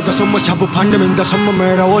all of them. There's so much up upon them, and there's some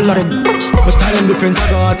murder all of them. My style and different, I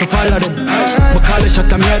go hard to follow them. My college shut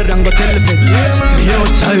them here and go tell the feds. Me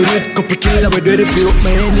outside with couple killer, we do it if you up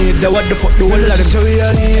my need. What the fuck do all of them? So we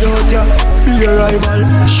are lead out, yeah. Be a rival.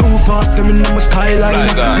 Shoot past them in my skyline.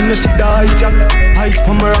 In the city heights, yeah. Heights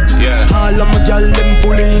from my rocks. All of my gal, them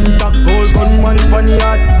fully intact. Gold gunman,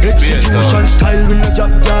 Spaniard. Execution style with no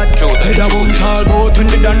job yard. Head a bounce all boat when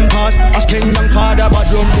they done pass. As Kingdom Father, but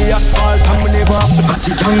run the asphalt. And we never have to cut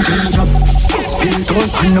the donkey job. Still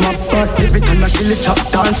don't on them apart. Every time I kill it, chop,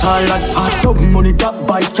 dance all that. Hard top money, top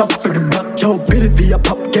buy, chop for the black. Joe, bill for your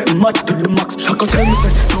pop, get mad to the max. Shaka tell me,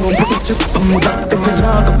 say, don't put the chip on me that. If it's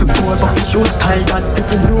not off the board, but we use tie that. If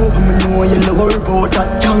you know, I'm know, you know worry about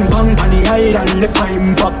that. Young bang, panny island, lip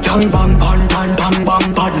I'm back. Young bang, bang, bang, bang, bang,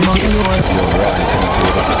 bad man, you know it.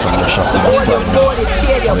 Oh, you know the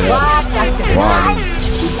kid, you're bad, that's the one.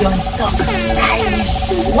 You don't stop.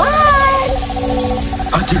 What?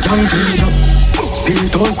 At the young kid,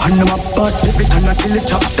 Paint on and them a bad. Every time I kill it,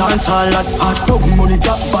 chop dance all at hard. Dog money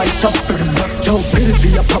drop by top for the back. Yo, pill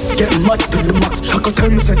be a pop, get mad to the max. Shaka tell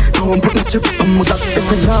me say, don't put no chip on my that.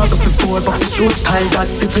 If it's not up the board, but the shoes tie that.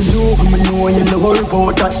 If you know, me know you know all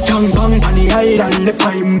about that. Chang bang, panny hide and the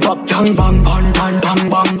pine pop. Chang bang, pan, pan, bang,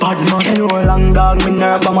 bang, bad man. You know long dog, me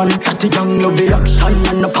nerve man. Got the young love the action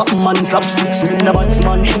and the pop man. Slap 6, me the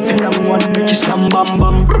batsman. If you long one, make you slam bam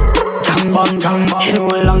bam. Chang bang, chang bang. You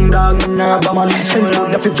know long dog, me nerve man. Tell me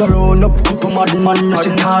the figure round up, couple mad man. I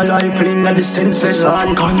see tall rifling and the senseless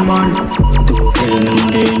and gun man.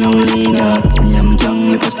 Day now lean up. Me I'm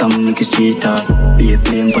young, if I stomach is cheater. Be a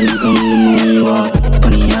flame for the gun, you walk.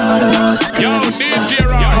 Funny yard, last day of the start.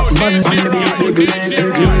 Man, the big leg,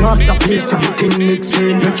 take me off the piece, everything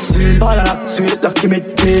mixing. Ball up, sweet, lucky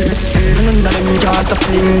mid-tail. And under them jars, the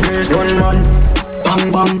fingers, run.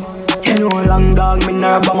 Bang, bang. You know long dog, me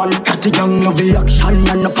nerve man. Got the young of the action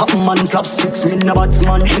and the pop man. Slap 6, me the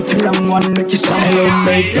batsman. If you long one, make you stand. Hello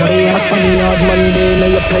mate, as funny hard Monday. Now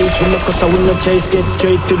your place from the cause I will not chase. Get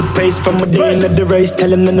straight to the pace from a day into the race.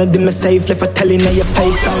 Tell him none of them are safe. Left a telling now your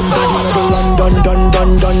face. I'm done.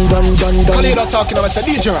 Khalid talking about say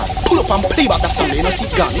DJ Rock. Pull up and play back that song. You know see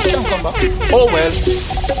it gone. You can't come back. Oh well.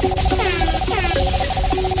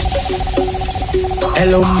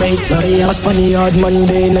 Hello mate, as funny hard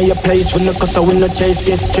Monday. Now your place when the cause I will not chase.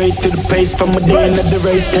 Get straight to the pace from a day into the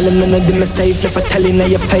race. Tell him none of them are safe. Left a telling now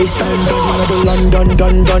your face. I'm done.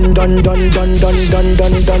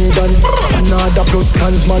 Another plus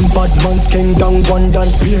clansman, bad man's king down one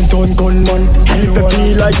dance. Paint on gunman. And if I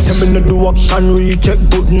feel like some in do action, recheck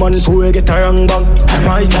good man. So we get a wrong bang.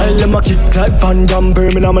 My style them a kick like Van Damme.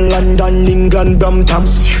 Birmingham, London, England, Brampton.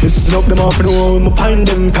 Listen up them off and home. Find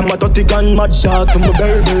them from a 30 gun mad dog from a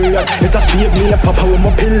berry. Let us speed me up, papa, we ma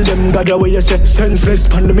pill them. God, the way you say senseless,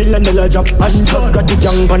 pan the $1 million job. And talk got the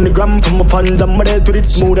young pan the gram from a fans. I'm ready to it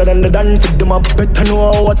smoother than the dance. Fit them up, better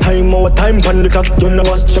know our time pan the clock. You know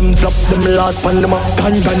watch them flop, them last pan them up.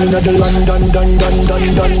 Done in the London, done.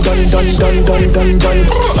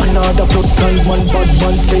 Another plus clansman, bad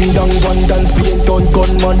man, staying down one dance, paint on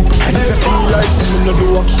gunman. And if you feel like some in the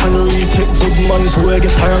action, recheck good man, so we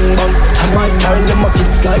get a wrong bang. And my style them a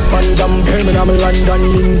kick like Van Damme. Birmingham, London,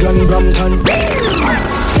 England, Brampton.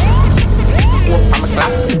 Scope on my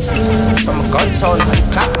clock. Some guns on my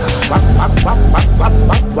clock. Wap.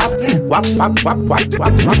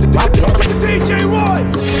 DJ Roy.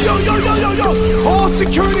 Yo. Hold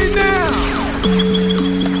security now.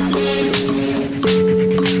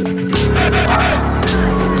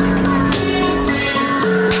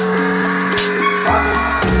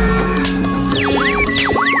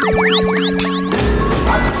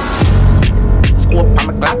 Scope on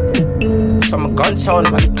my clock. Some guns on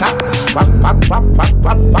my clock. Wap.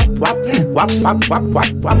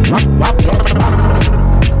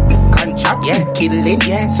 Contract, yeah, killing,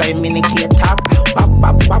 yeah. So I'm in the key top.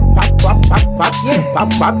 Wap. Yeah,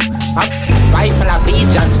 wap. Rifle a beat,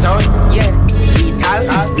 Johnstone, yeah. Lethal,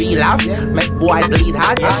 real off, make boy bleed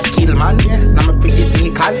hard, yeah. Kill man, yeah. Now my pretty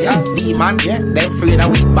sneakers, yeah. Demon, yeah. Them afraid of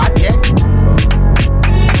weak bad, yeah.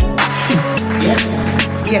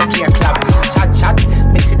 Yeah, club, chat.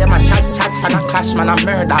 Me see them a chat, fan a clash, man a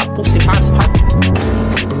murder, pussy pants spot.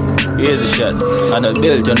 Here's a shot, and a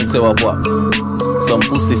belt on the sewer pop. Some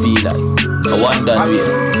pussy feel like a one done way.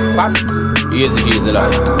 Here's a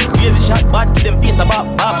line. Here's a shot, bad, give them face a bop.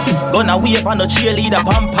 Gonna wave on the cheerleader,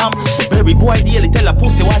 pam. The berry boy daily tell a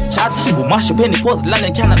pussy what chat. We mash up any puzzle and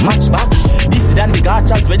they cannot match back. This the dan the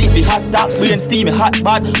gachas ready for hot top. We ain't steamy hot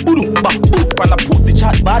bad. Boof, and a pussy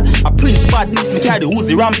chat bad. A prince badness, me carry the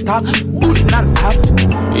Uzi ram stock. Bullet non-stop.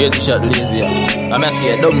 Here's a shot, lazy. I'm gonna see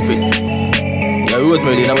a dumb face. Yeah,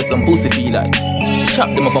 Rosemary now with some pussy feel like. Chop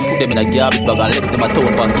them up and put them in a garbage bag and left them a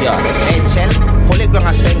town bank yard. Eggshell, fully grown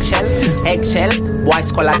and spent shell. Eggshell,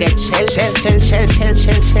 boys call a get shell.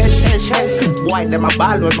 Boy, them a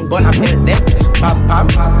ball when I'm gonna build them. Pam.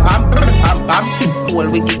 Cool,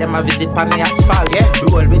 we give them a visit on the asphalt, yeah.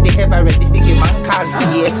 Roll with the ever ready figure man call.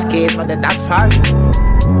 ESK, not the that fall.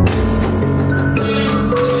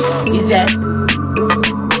 Easy.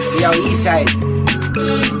 Yo, east side.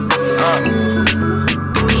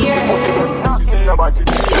 Yeah.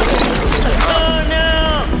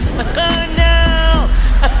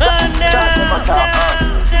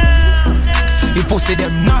 The pussy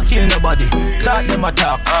them not kill nobody. Start them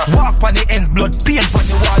attack. Walk on the ends, blood paint on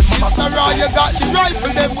the wall. Mr. Roy, you got the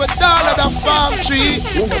rifle them with all of the palm tree.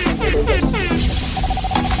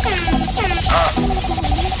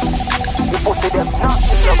 The pussy them not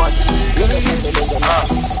kill nobody.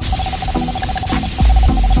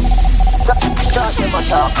 Start them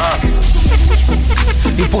attack.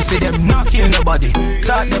 The pussy them not kill nobody.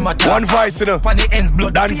 Talk them a talk. One voice, you know. On the ends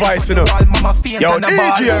blood. Dan voice, you know. Yo,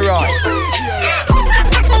 DJ Rock.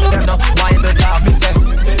 Why the dog me say?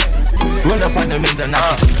 Run up on the men's and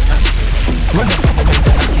knock it. Run up on the men's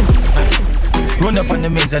and knock it. Run up on the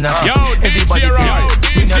men's and knock it. Yo, DJ Rock.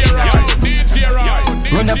 DJ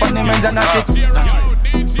Rock. Run up on the men's and knock it.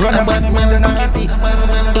 Run up on the men's and knock it.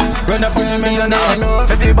 Run up on the men's and knock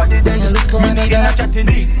it. Everybody there you look so me in a chatting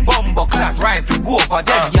deep. Bumbo clock rifle go for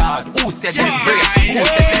them yard. Who said them break? Who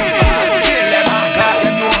said them bad? Kill them and God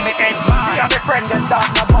them know me head bad. I have a friend them down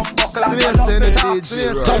the bumbo clock.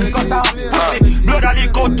 Some cut off pussy. Blood a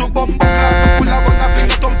leak out to bumbo clock. Pull a gun a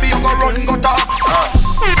fling it on for you go run cut off.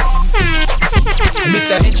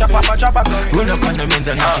 Mr. Chop up a chop up. Run up on the men's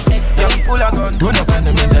and knock it. Young full of gun. Run up on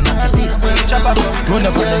the men's and knock it. Chop up. Run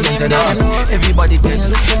up on the men's and knock it. Everybody dead.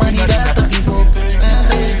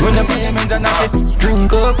 Run up on the men's and knock it.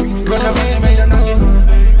 Drink up. Run up on the men's and knock it.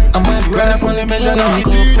 I'm a run up on the men's and knock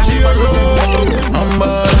it. I'm a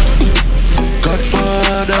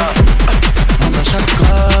Godfather. I'm a shot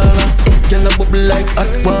caller. Girl a bubble like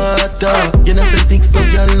hot water. You know say 6 no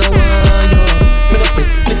girl no wire. Me no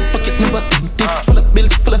bed split pocket never empty. Full of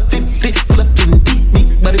bills, full of 50, full of 20.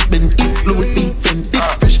 Big body bend it, Louis V Fendi.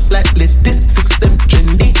 Fresh like lettuce, 6 them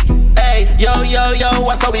trendy. Hey, yo, yo, yo,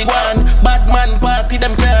 what's how we want? Bad man party,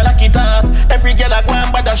 them girl lock it off. Every girl I go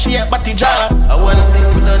and bad a shape body job. I want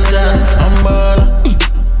 6 me done that. I'm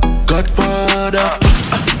baller, Godfather.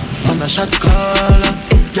 Man a shot caller.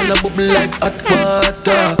 Girl a bubble like hot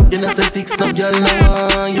water. You know say 6 no girl no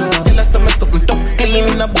want you. Tell us something tough, clean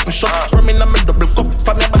in a button shop. Rum in a me double cup.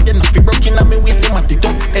 From me bag enough, broke in a me waist, me mat it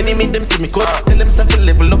up. Enemy them see me cut. Tell them self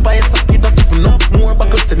level up. I S speed us if no more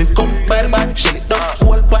buckles send it come. By the bag, shell it up.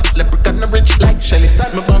 Whole pot, leprechaun a rich like Shelly.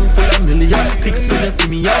 Sad me bum full of millions. 6 pennies see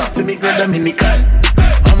me out. For me girl Dominican.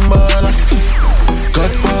 I'm baller,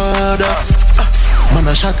 Godfather. Man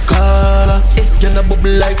a shot caller. Girl a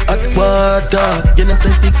bubble like hot water. You know say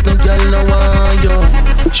 6 no girl no want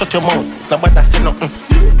you. Shut your mouth, nobody say nothing.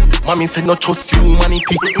 Mommy say no trust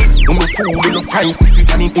humanity. No food, no fry. If you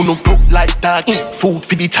can eat, no broke like that. Food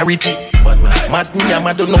for the charity. Mad me, I'm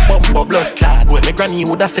mad no bumbo blood clad. My granny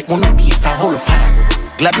woulda said one piece a whole fire.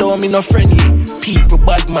 Glad I'm no friendly. People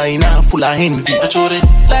bad mind and full of envy. I showed it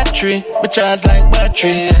lottery, me charge like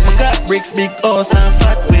battery. I got bricks, big horse and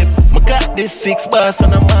fat whip. I got this 6 bars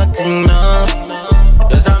and I'm marking now.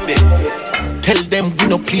 The zombie. Tell them we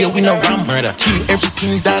no play, we no ram murder. Kill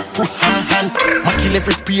everything that puts her hands. Ma kill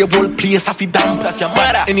every spray, whole place off it dance like your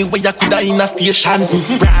mother. Anyway, I coulda in a station.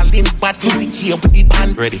 Brawling bad music here with the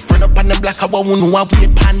band. Ready. Run up on them black, I won't know how we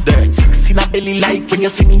pan. 6 in a belly like when you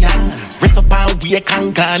see me hand. Rest up and we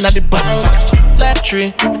can go at the bank.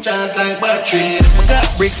 Lottery, charge like battery. I got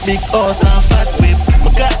bricks, big horse and fat whip.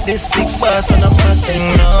 I got this 6 bars and I'm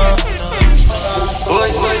fucking now.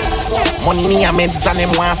 Money me a meds and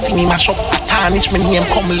them want see me mash up. Tarnish me name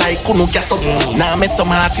come like Kuno gas up. Now I met some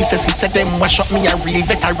artists he said them wash up. Me a real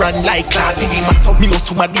veteran like Claude mass up. Me no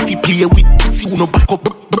suma if he play with pussy who no back up.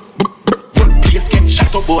 Place get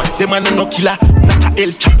shut up boy. Say man no killer, not a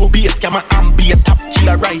El Chapo. Be a scammer and be a top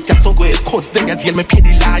killer right. Yeah so go cause them a deal me pay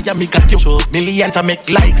the liar. Me got you millions to make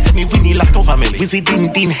likes. Say me winnie lot of family.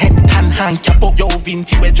 Visiting din hen tan hand cap up. Yo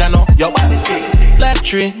Vinti Wejano. Yo body say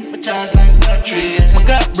lottery. Charge like battery. I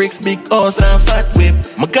got bricks, big horse and fat whip.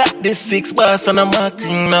 I got this 6 bars and I'm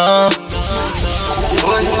marking now.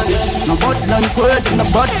 No bud like word, no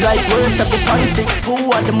bud like word.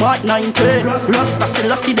 7.62 at the mark 9K. Rasta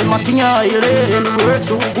still I see them a thing I lay. And the words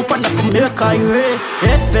so up and up from milk I ray.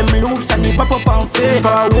 FM loops and the pop up and fade.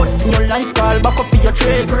 Forward from your life, call back up for your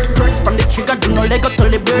trace. Press from the trigger, do no leg up to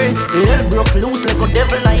the brace. The hell broke loose like a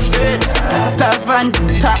devil like straight. Top van,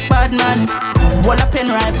 top bad man. Wall a pen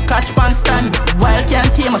rifle, catch pan stand. Wild can't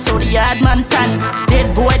tame us so the yard man tan. Dead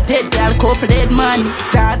boy dead, y'all couple dead man.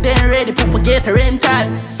 God then ready, propagate a rental.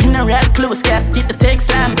 Funeral close, casket the take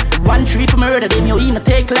slam. 1 tree for murder, them you in a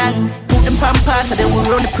take long. Put them pan part, they will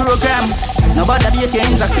run the program. Nobody beat your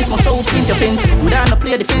ends at Christmas, so paint your fence. We don't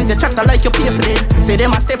play the fence, you chatter like you pay for them. Say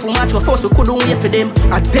them a step on match, we force, we couldn't wait for them.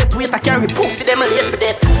 A death weight, I carry pussy, them a late for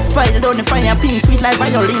that. File down the fire, pin sweet like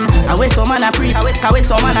violin. I wait some man a pre, I wait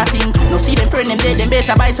some man a think. No see them friend, them dead, them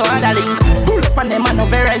better buy some other link. Pull up on them and no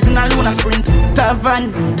Verizon a Luna Sprint. Top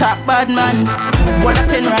van, top bad man. What a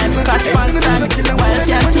pen rifle, catch pan stand. Wild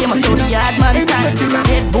can't tame us, so the yard man tan.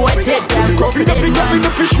 Dead boy, dead, y'all couple dead man.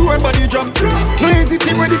 If you show body jump, no easy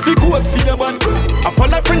thing ready for ghost for your band. I fall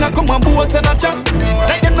like friend, I come and boss and a chat.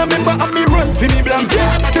 Like them no member and me run for me blank.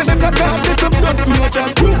 Tell them that can't get some done to no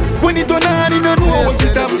chat. When it done on, you know what's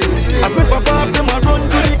it up. I flip up off them, I run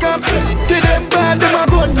to the cops. Say them bad, them a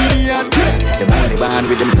gun me the hand. band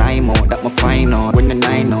with them lime out, that my find out. When the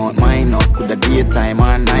 9 out, mine house, could the daytime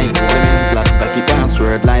or night. Friends lock, got the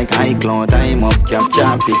password like iCloud. Time up,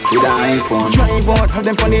 capture pic with the iPhone. Drive out, have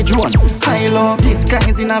them on the drone. High low,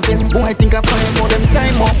 disguise in a vest. Boy, think I find out them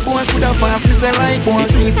time up. Boy, could have fast, me say like boy.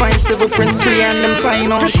 357 press play and them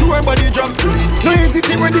sign out. For sure, body jump. No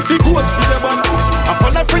hesitate when the fig goes for the band. I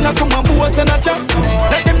follow a friend, I come and boss and a chat.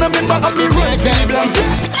 Let them know member of me right, very blank.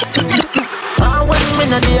 When we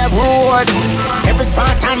know the road, every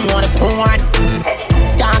spot I know the point.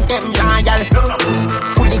 Down them loyal,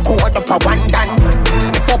 fully caught up a one done.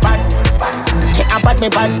 It's a bad, can't bad me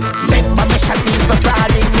bad. Remember me shot even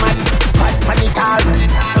brawling mad. Bad panic all,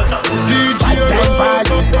 bad drivers.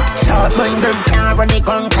 Short man them can't run the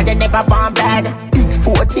gun 'cause they never born bad.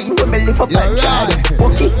 14 when me live up and child.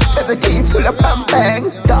 Okay, 17 full of pam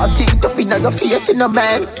bang. Dog teeth up in your face in a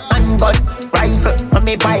man. Handgun, rifle, when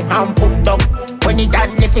me buy and put down. When he done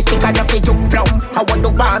lift his stick and nothing you plumb. I want to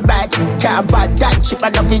one bad, can't bad dance ship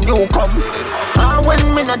and nothing new come. When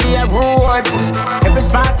me know the road, every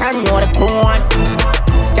spot I know the cone.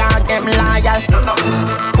 Down them loyal,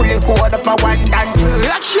 fully caught up a one done.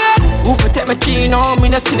 Like shit, who for take my chain on, me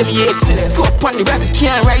no see them yet. Go up on the rabbit,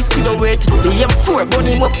 can't write cigarette. The M4 burn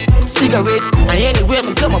him up, cigarette. And anyway,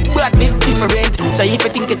 me got my badness different. So if you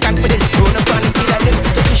think you confidence, run up on the killer them.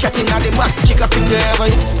 Take a shot in all the back, chick a finger ever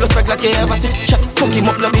hit. Plus back like you ever sit, shot, fuck him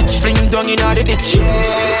up no bitch. Fling him down in all the ditch.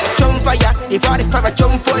 Jump fire, if all the fire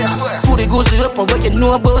jump fire. Food goes up, and what you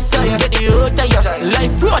know about science. Get the whole tire,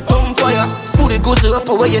 life road on fire. Food goes up,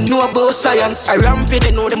 and what you know about science. I rampage,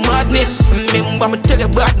 they know the madness. Remember me tell you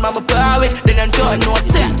bad mama power. Then I don't know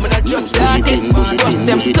set, man I just artist. Bust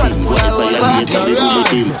them stun for a whole basket. Bad man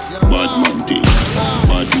thing, bad man thing,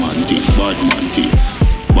 bad man thing, bad man thing,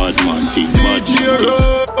 bad man thing,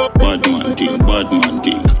 bad man thing, bad man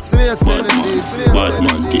thing, bad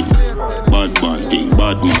man thing, bad man thing,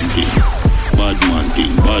 bad man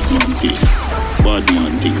thing, bad man thing, bad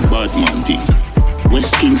man thing, bad man thing.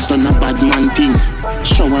 West Kingston a bad man thing,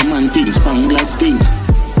 shower man thing, Spanglass thing.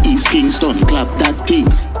 East Kingston clap that thing.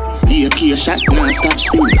 AK shot now stop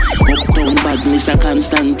spin. Uptown badness a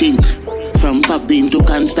constant thing. From Papin to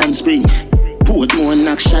Constant Spring. Portmore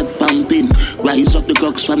knock shot pumping. Rise up the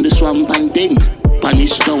cocks from the swamp and thing.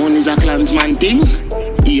 Punish Town is a clansman thing.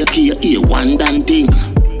 AK one damn thing.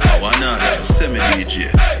 I wanna semi DJ.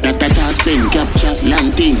 That has been captured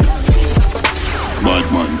land thing. Bad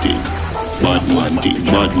man thing. Bad man thing,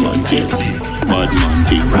 bad man thing, bad man thing, bad man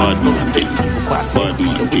thing, bad man thing,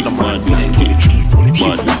 bad man thing,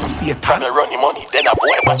 bad man. See a ton of running money, then a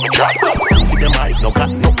boy back me drop. See them I no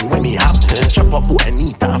got nothing when he have. Chop up boy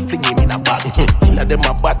neat and fling him in a bag. Killer them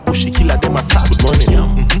a bad bushy, killer them a sad good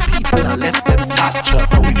money. People a left them sad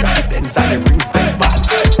trust, so we drop the ends and it brings them back.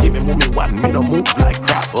 Give me mommy one, me no move like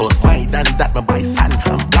crap. Outside and that me buy sand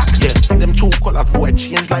and black. Yeah, see them two colors boy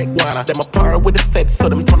change like water. Them a par with the feds, so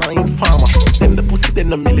them turn on farmer. Them the pussy, them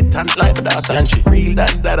the militant like a daughter. And she real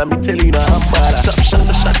that I me tell you no I'm bad. Top shot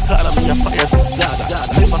the shot caller, me a fire since Zada.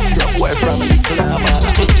 Never feel a boy from a little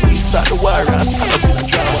lama. We start the war and start up in a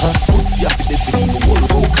drama. Pussy up in the big the whole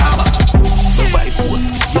road karma. The vice was,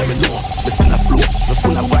 yeah me know. Me still a flow, me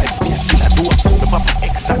full of vibes, me a killer door. Me papa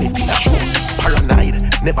X and it in a show. Paranoid,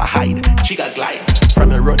 never hide, jigga glide.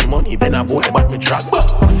 From a running money, then a boy back me drag.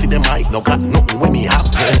 See them I no got nothing when me have.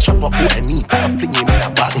 Chop up boy neat and fling him in a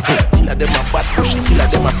bag. Killer them a bad pushy, killer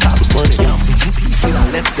them a sad money. People a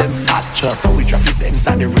left them sad trust, so we drop the ends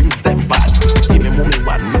and the rings them bad. Give me mommy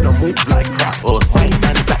one, me no move like crap. Outside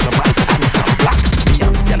and that my man sand and black. Me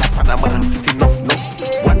have yellow Panama city enough.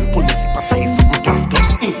 One police if I say something tough.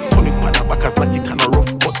 Tony Panama cause my it and a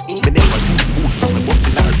rough cut. Me never use food, so me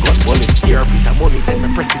busting our gun. Well if here piece of money, then me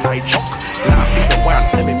pressing I chuck. Laugh if you want,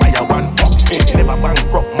 say me buy a one fuck. Never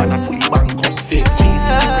bankrupt, man, I fully bankrupt. Say cheese,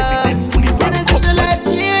 president fully bankrupt.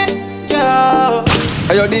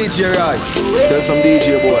 Hey, yo, DJ, right? Tell some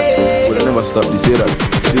DJ boy. We'll never stop this, say that.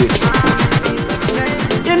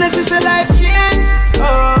 You know, this is a life change.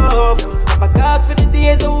 Oh, I'm a god for the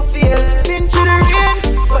days who feel. Been through the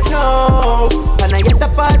rain, but no. When I get the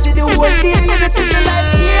party, the whole day, you know, this is a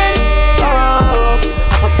life change. Oh,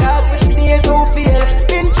 I'm a god for the days who feel.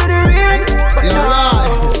 Been through the rain, but no.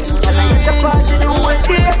 When I get the party, the whole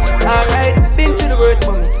day. Alright, been through the worst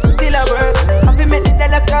for me. Still I work. Have you met the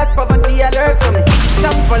dollars cause poverty alert for me?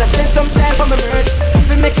 Stop for I spend some time for my merch. If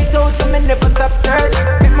we make it out, so me never stop search.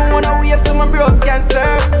 Make me wanna wave so my bros can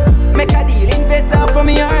serve. Make a deal, invest out for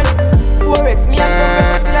me earn. 4X, me and some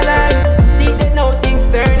people still alive. See that now things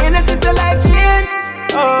turn, and it's just a life change.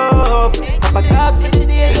 Oh, Papa God,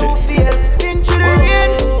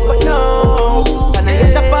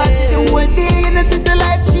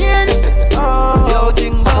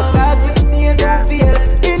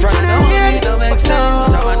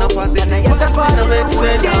 they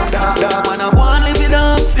say that man, I want live it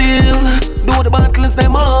up still. Do the battles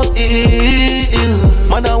them up ill.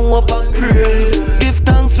 Man, I hope and pray. Give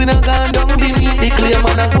thanks when I gone down beneath the clay.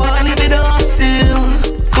 Man, I want live it up still.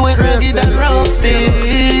 Do it rugged and rough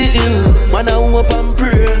still. Man, I hope and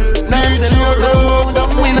pray. Now say no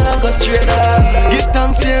down, we not go straight up. Give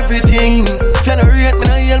thanks to everything. If you no rate me,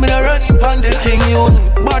 no yell me, no run on the thing. You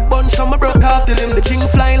bad bunch, some broke off the limb. The thing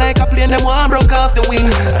fly like a plane, them one broke off the wing.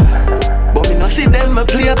 But me no see them a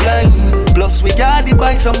play blind. Plus we guarded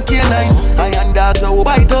by some canines. Iron dogs that will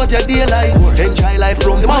bite out your daylight. Enjoy life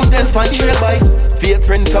from the mountains, fan trail bike. Fake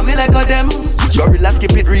friends from me like a them. Gorillas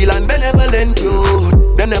keep it real and benevolent. Yo,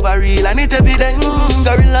 they never real and it evident.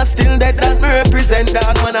 Gorillas still dead that me represent.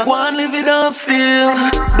 Dog man, I want live it up still.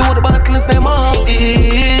 Do the battles them up.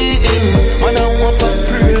 Man, I want and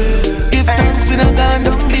pray. Give thanks when I gone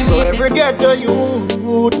down. So every ghetto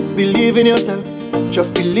youth, believe in yourself.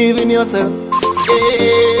 Just believe in yourself.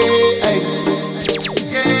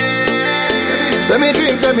 Say me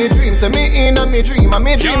dream, say me dream, say me in and me dream. And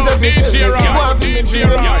me dreams every day. If you want me dream,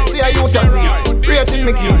 see how you can read. Rating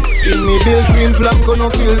me key. In me build dream, flam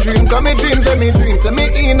gonna kill dream. Cause me dream, say me dream, say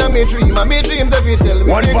me in and me dream. And me dreams every day.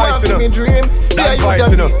 One voice in me dream, see how you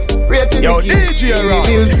can read. Rating me key. In me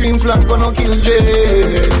build dream, flam gonna kill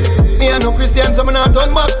dream. Me a no Christian, so me not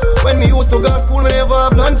turn back. When me used to go to school, me never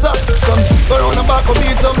have lunch up. Some go round the back of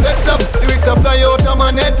beat some next up. Lyrics a fly out of my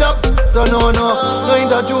net up. So no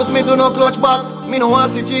introduce me to no clutch back. Me no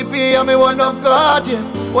want see GP and me want of God, yeah.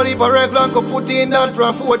 One heap of rifle and could put in that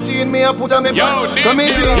from 14. Me a put on me back. Cause me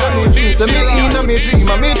dream, so me in and me dream.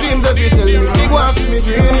 And me dreams as it tell me. Big one for me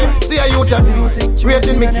dream. See how you tell me.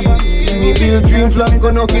 Rating me key. Me build dream, flam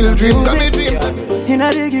gonna kill dream. Cause me dreams. In a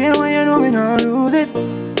the game when you know me not lose it.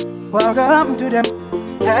 What happened to them?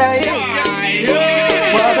 Hey,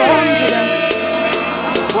 what happened to them?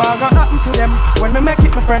 What happened to them? When me make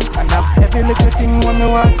it my friend, and have every little thing when me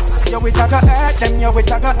want. Yo, we talk hurt them, yo, we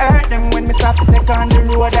talk hurt them. When me start to take on the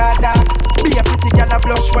road, be a pretty girl a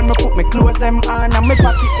blush when me put me clothes them on. And me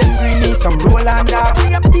pocket them green, need some roll and dog.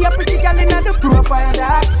 Be a pretty girl in the profile,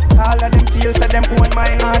 dog. All of them feel so them own my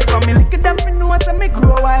heart. From me look at them for know so me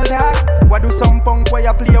grow wild, dog. What do some punk where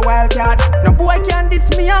you play a wild card? No boy can diss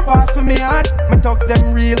me and pass for me hard. Me talks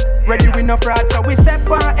them real, ready with no fraud. So we step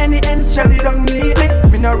on any ends, shell it down neatly.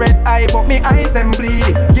 Me no red eye, but me eyes them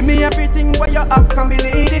bleed. Give me everything where you have, can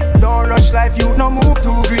believe it. Don't rush life, you no move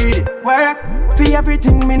too greedy. Work for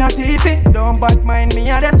everything, me not teeth it. Don't bad mind me,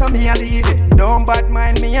 and that's how me a leave it. Don't bad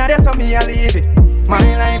mind me, and that's how me a leave it. My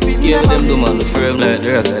life is yeah, them do man, the firm like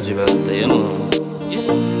the rock at Gibraltar, you know.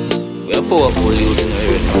 We are powerful youth in the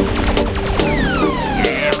area.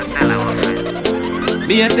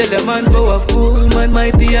 Me a tell a man powerful, man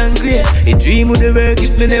mighty and great. He dream of the work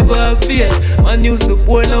if me never have fear. Man used to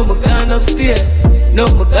pour, now me gone upstairs. Now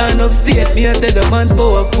me gone upstairs. Me a tell a man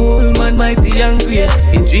powerful, man mighty and great.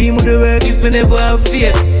 He dream of the work if me never have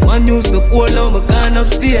fear. Man used to pour, now me gone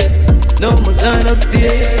upstairs. Now me gone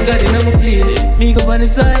upstairs. Got in my place, me go on the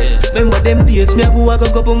side. Remember them days, me have to walk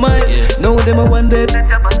a couple miles. Now them a one day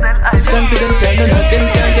confidential, none of them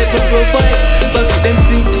can get my profile. Back to them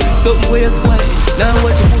things, something where you spoil. Now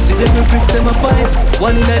watch your pussy, them the bricks, them a fight.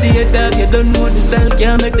 One in the head dog, you don't know the style.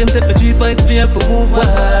 Can't make them step for 3 pints, me have to move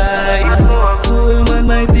wide. Fool man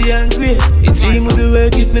mighty and great. He dream of the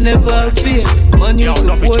work if me never have fear. Man used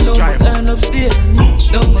to pour, now my gone upstairs.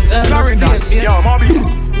 Now my gone upstairs. Yo, Moby.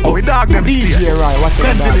 Oh, we dog them DJ Right,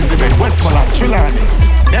 St. Elizabeth, Westmoreland, Trelawney.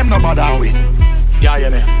 Them no bother we. Yeah,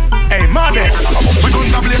 me. Hey, man, we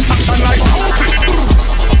guns a blaze action like movie.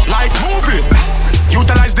 Like movie.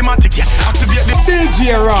 Utilize the matic, yeah. Activate the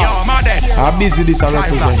DJ Right. Yo, man, I'm busy this I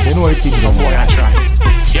represent. You know what it is. Some boy I try.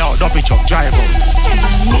 Yo, dump it up, drive out.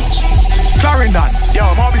 Clarendon,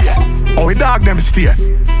 yo, Moby. Oh, we dog them stay.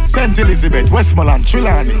 St. Elizabeth, Westmoreland,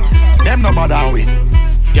 Trelawney. Them no bother we.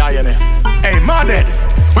 Yeah, me. Hey, man,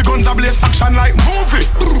 we guns a blaze action like movie.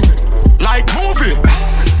 Like movie.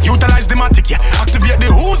 Utilize the matic, yeah. Activate the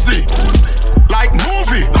Uzi. Like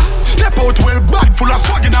movie. Step out well bad, full of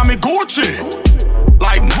swag in me Gucci.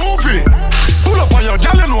 Like movie. Pull up on your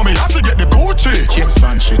gal, you know me, have to get the Gucci. James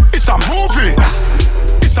Bond shit. It's a movie.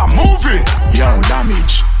 It's a movie. Yo,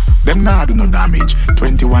 damage. Them nah do no damage.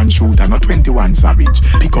 21 shooter, not 21 savage.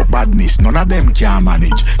 Pick up badness, none of them can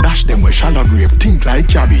manage. Dash them with shallow grave, think like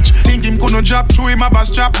cabbage. Think him gonna drop, through him a bus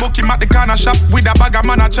strap. Book him at the corner shop with a bag of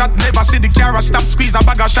man a chat. Never see the car stop, squeeze a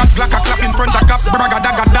bag of shot. Glock a clap in front of cap, bragga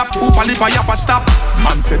dagga dap. Oopa lip a yap a stop.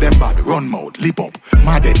 Man say them bad, run mouth, lip up.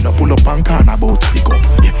 Mad head no pull up and can about pick up.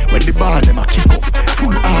 Yeah, when the ball them a kick up.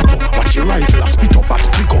 Full auto, watch your rifle a spit up at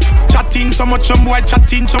flick up. Chatting so much, some boy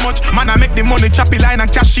chatting so much. Man I make the money choppy line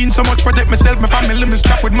and cash in machine so much. Protect myself, my family, me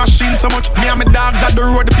strapped with machine so much. Me and my dogs at the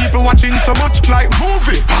road, the people watching so much. Like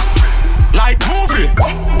movie, like movie.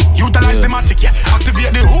 Utilize the matic, yeah.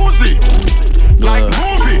 Activate the Uzi. Like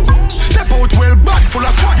movie. Step out well back, full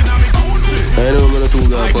of swag in my Gucci. I know I'm not too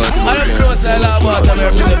good party. I'm not close to the boss, I'm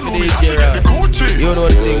representing the DJ Rock. You know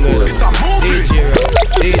the thing, man.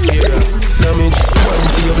 DJ Rock. Damage, one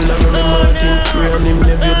table and every Martin. Run him,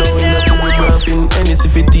 never you know enough for the graphing. Any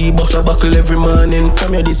CFT, bust a buckle every morning.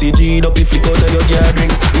 From your DCG, up if flick out of your car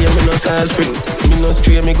drink. Yeah, me no salt spring, me no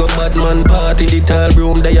stray, me go bad man party. The tall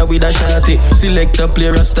broom there with a shotty. Select a play,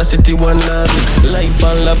 Rasta City 196. Life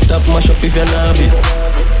and laptop, mash up if you're not it.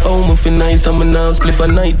 Oh, me feel nice, I'm a now split for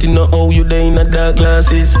night. You know how you there in the dark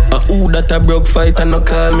glasses. Who that a broke fight and no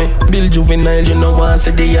call me. Bill Juvenile, you know one say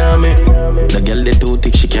the army. The girl they too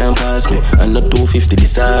thick, she can't pass me. And not 250,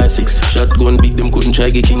 this R6. Shotgun big, them couldn't try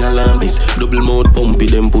get King Alarm this. Double mouth pumpy,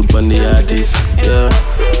 them put on the artist. Yeah.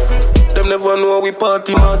 Them never know we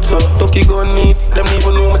party mad so. Tucky gun neat, them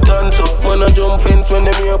even know me dance so. Man a jump fence when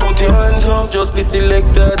them here put your hands up. Just the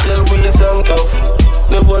selector, tell with the song tough.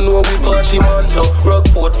 Never know we party mad so.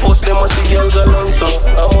 Rockford, first them a see girls along so.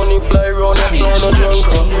 A money fly round, that's not no drunk.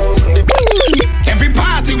 Every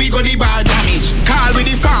party we go the bar damage. Call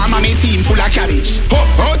with the farm and me team full of cabbage.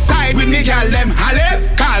 Outside with me girl them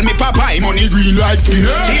Halef. Call me Popeye, money green like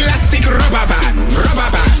spinner. Elastic rubber band,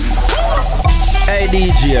 rubber band. Hey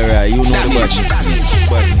DJ, right? You know damage, the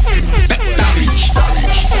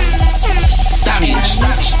damage.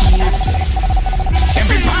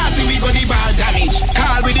 Every party we go the bar damage.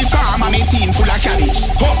 Call with the farm and me team full of cabbage.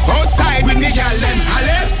 Outside with me girl them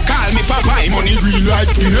Halef. Call me Popeye, money green like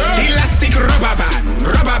spinner. Elastic rubber band,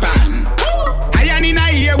 rubber band. I ain't in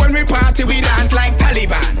a year when we party, we dance like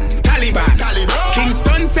Taliban.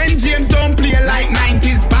 Kingston, St. James don't play like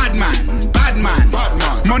 90s Badman.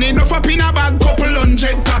 Money enough up in a bag, couple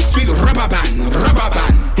 100 packs with rubber band.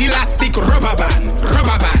 Elastic rubber band.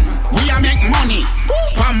 We a make money,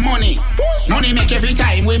 pam money. Money make every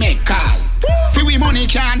time we make call. Fi we money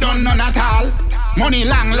can't done none at all. Money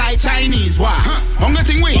long like Chinese war. Only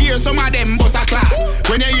thing we hear some of them bust a clap.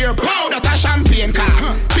 When you hear pow, that a champagne car.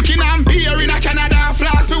 Chicken and beer in a Canada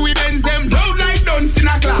flask. So we bends them loud like dunce in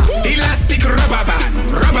a class. Elastic rubber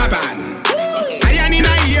band. I ain't in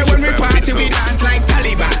a year when we party, we dance like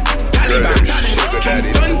Taliban.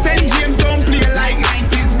 Kingston, St. James don't play like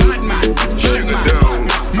 90s Badman.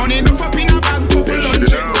 Money enough up in a bag, couple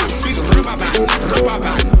 100 bucks with rubber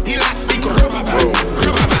band. Elastic rubber band.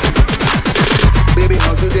 Baby,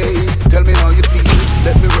 how's your day? Tell me how you feel.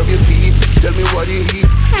 Let me rub your feet. Tell me what you eat.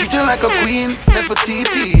 Treat you like a queen, never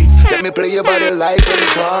TT. Let me play your body like I'm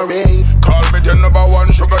sorry. Call me the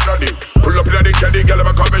 #1 sugar daddy. Pull up in the caddy, girl,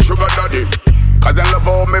 I call me sugar daddy. Cause I love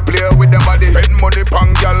how me play with the body. Spend money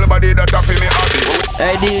pang girl body that I feel me happy.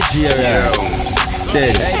 Hey DJ,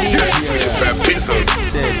 Dead. This is your fat pistol.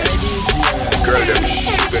 Girl, them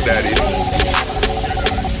sugar daddy.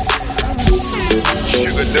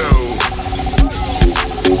 Sugar dough.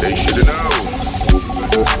 They shoulda know.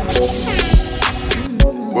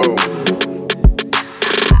 Whoa.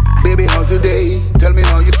 Baby, how's your day? Tell me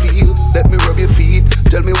how you feel. Let me rub your feet.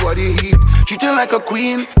 Tell me what you eat. Treat you like a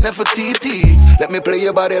queen, never TT. Let me play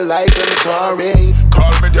your body like I'm sorry.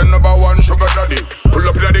 Call me the #1 sugar daddy. Pull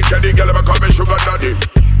up in the caddy, girl, I call me sugar daddy.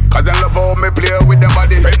 Cause I love how me play with the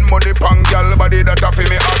body. Spend money pang girl body that I feel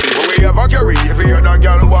me happy. But we have a carry if you hear that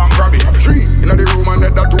girl want grabby. Have 3 in the room and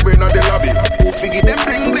that 2 in the lobby. Figure them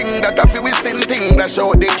bling bling that I feel we sing thing. That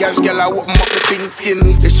show the cash girl I open up the pink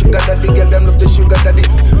skin. The sugar daddy girl them love the sugar daddy.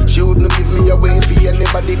 She wouldn't give me away for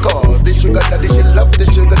anybody. Cause the sugar daddy she love the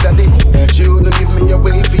sugar daddy. She wouldn't give me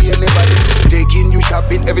away for anybody. Taking you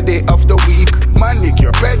shopping every day of the week.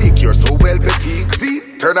 Manicure, pedicure, so well boutique. See,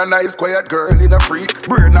 turn a nice quiet girl in a freak.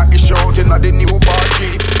 Burn a is shouting at the new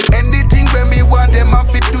party. Anything when me want them I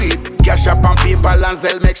fit do it. Cash up on PayPal and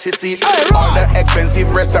Zelle make she see. All the expensive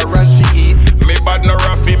restaurants she eat. Me bad no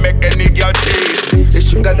rap, me make any girl cheat. The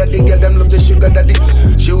sugar daddy girl them love the sugar daddy.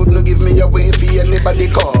 She wouldn't give me away for anybody.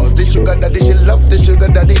 Cause the sugar daddy she love the sugar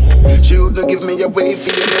daddy. She wouldn't give me away for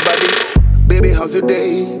anybody. Baby, how's your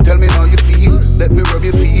day? Tell me how you feel. Let me rub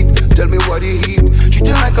your feet. Tell me what you eat. Treat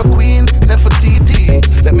you like a queen, never TT.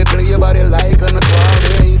 Let me play your body like an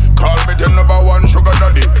Atari. Call me the #1 sugar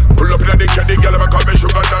daddy. Pull up in the caddy, girl, I call me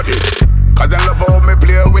sugar daddy. Cause I love how me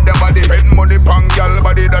play with the body. Spend money pang girl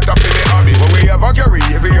body that I feel me happy. But we have a carry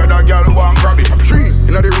if you hear that girl want grabby. Have 3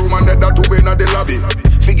 in the room and that 2 in the lobby.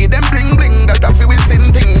 Figure them bling bling that I feel we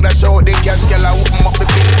sin thing. That show the cash girl I open up the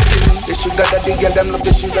pink skin. The sugar daddy, girl them love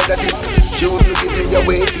the sugar daddy. She wouldn't give me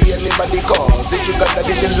away for anybody, cause the sugar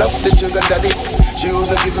daddy, she love the sugar daddy. She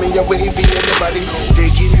wouldn't give me away for anybody.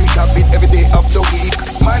 Taking you shopping every day of the week.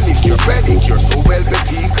 Man, if you're ready, you're so well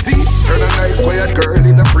boutique. See, turn a nice quiet girl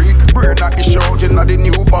in a freak. Burn out is shouting at the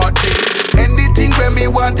new party. Anything when me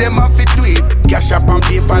want them off it do it. Cash up on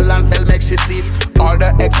PayPal and sell make she see. All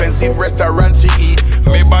the expensive restaurants she eat.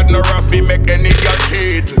 Me bad no rap, me make any girl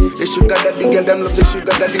cheat. The sugar daddy, girl them love the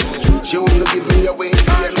sugar daddy. She wouldn't give me away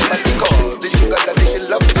for anybody, cause the sugar daddy, she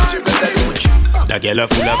love the sugar daddy. The girl a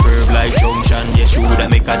full of curve like junction. Yeah, she woulda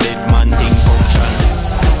make a dead man thing function.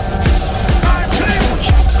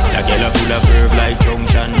 The girl a full of curve like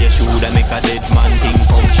junction. Yeah, she woulda make a dead man thing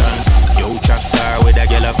function. Yo, track star where the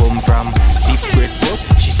girl a come from. Stiff breast but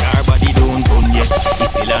she saw her body don't done yet.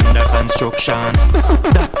 It's still under construction.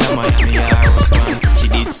 Dr. Miami house man. She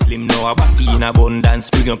did slim now a body in abundance.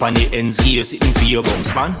 Bring up on the ends here sitting for your bum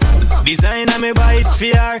span. Designer me buy it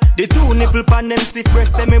for her. The two nipple pan them stiff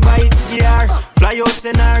breast them me buy it here. Fly out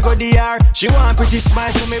send her go the yard. She want pretty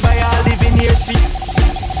smile so me buy all the veneers for.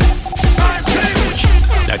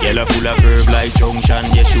 The girl a full of curve like junction.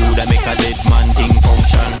 Yeah, she woulda make a dead man thing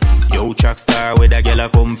function. Yo, track star where the girl a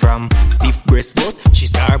come from. Stiff breast but she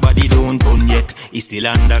saw her body don't done yet. It's still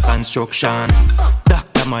under construction.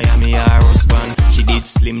 Dr. Miami her husband. She did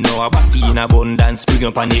slim now a body in abundance. Bring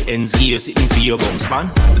up on the ends here sitting for your bum span.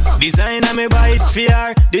 Designer me buy it for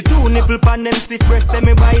her. The two nipple pan them stiff breast them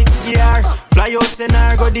me buy it here. Fly out send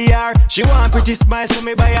her go the yard. She want pretty smile so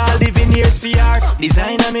me buy all the veneers for her.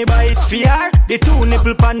 Designer me buy it for her. The two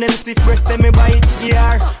nipple pan them stiff breast them me buy it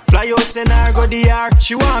here. Fly out send her go the yard.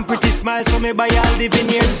 She want pretty smile so me buy all the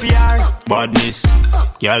veneers for her. Badness,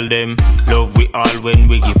 y'all them love we all when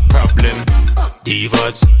we give problem.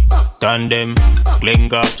 Divas, tandem,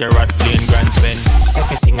 cling off your rat playing grand spend. If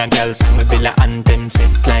you sing a girl song me build a anthem.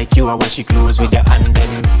 Set like you a wash your clothes with your hand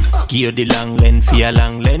them. Give you the long length for your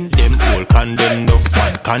long length. Them all condemn, enough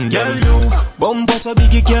man condemn. Girl you, bumper so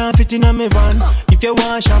big you can't fit in a me van. If you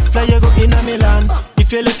want shop fly you go in a Milan.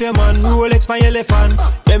 If you left your man, Rolex my elephant.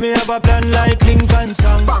 Let me have a plan like Lincoln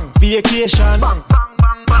song. Vacation.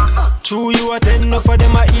 True you a 10, enough for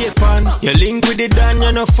them a 8 pan. You link with the Dan,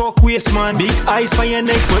 you no fuck waste man. Big eyes for your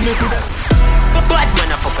neck when me coulda. The bad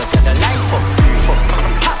man a fuck a girl a life up.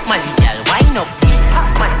 Pop my girl, wine up.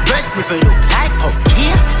 My breast nipple look like up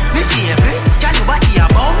here. Me favorite, girl you body a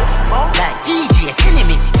bounce. Like DJ Kenny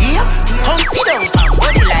mix dear. Come sit down and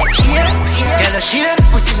body like cheer. Girl a share,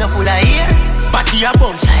 pussy no full of hair. Body a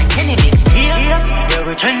bounce like Kenny mix dear. Yeah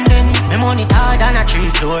we trending, me money taller than a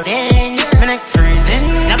 3-floor building. Me neck freezing,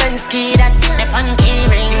 na Bensky that dip on key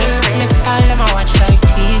ring. Me style them a watch like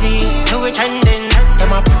TV. Do we trending,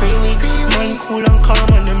 them a pre-week. Mine cool and calm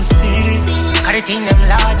and them speedy. Got the thing them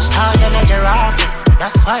large, taller than a giraffe.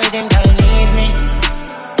 That's why them girl need me.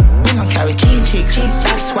 Me no carry cheap,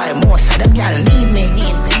 that's why most of them girl need me.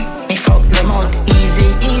 Me fuck them out easy.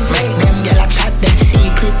 Make them girl a chat them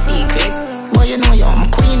secret. Boy you know I'm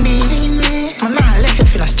queen bee. My man left you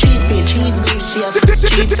feel a street bitch. She have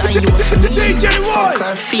streets and you for me. Fuck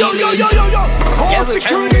her feelings. Yeah we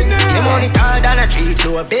trending, the money taller than a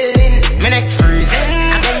 3-floor building. Me neck freezing,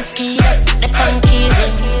 I been ski up the punky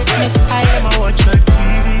ring. Me style them a watch like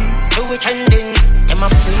TV. Do we trending, them a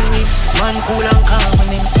free. Man cool and calm and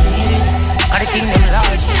them speeding. Got the thing them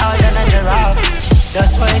large, taller than a giraffe.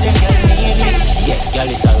 That's why them girl need it. Yeah, girl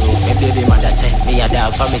is a road. Me baby mother said me a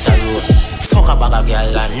dog from it a road. Fuck a bag of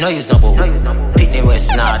girl and no use no boat. Pitney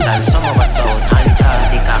West North and some of us South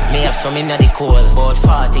Antarctica. Me have some in the cold. About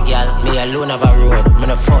 40 girl, me alone have a road. Me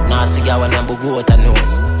no fuck nasty girl when I'm go out the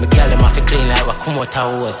nose. Me girl them have to clean like what come out the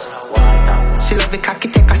hose. She love the cocky,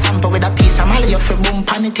 take a sample with a piece of Mali. You fi boom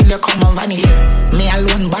pan it till you come and vanish. Me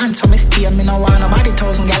alone band, so me stay. Me no want nobody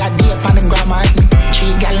 1,000 gal a day on the grandma.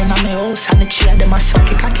 3 gal in my house and the chair. Them a suck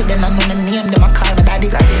it cocky, then I know my name. Them a call me daddy.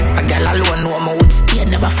 A gal alone know me would stay.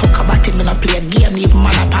 Never fuck about it, me no play a game, even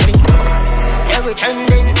man a party. Yeah we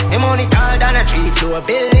trending, me money taller than a 3-floor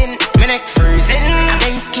building. Me neck freezing, I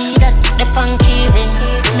been ski that the punky ring.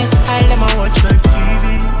 Me style them a watch like TV.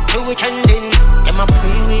 Do we trending, them a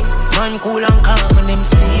pre-week. Man cool and calm and them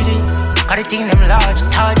speedy. Got the thing them large,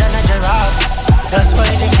 taller than a giraffe. That's why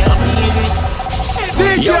they get need it.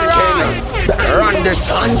 DJ run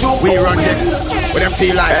this, we run this. What them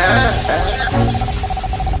feel like?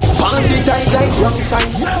 Party tight like young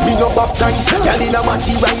signs. Me no baptize. Girl in a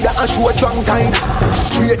matty rider and show drunk times.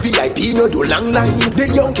 Straight VIP no do long line. The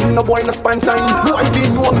young king no boy no span sign. No I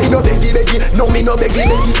feel no me no beggy. No me no beggy.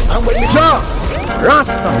 And when me jump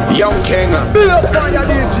Rasta young king. Be a fire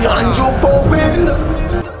DJ Andrew Powell.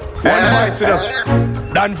 One voice it up.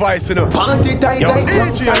 Dan Vice, you know. Party time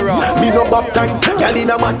like me no baptize. Girl in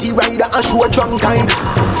a matty rider and show drunk eyes.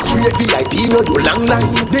 Straight VIP, no do long line.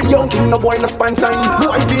 The young king, no boy, no span sign.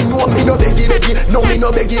 Boy, they know me no beggy. No, me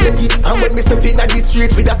no beggy. And when me step in at the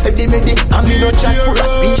streets with a steady medi, and me no chat full of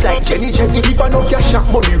speech like Jenny. If I no cash up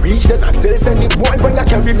money reach, then I sell send it. Boy, when I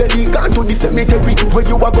carry belly, gone to the cemetery. When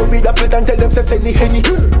you a go with a plate and tell them say send me henny.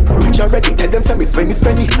 Rich already, tell them say me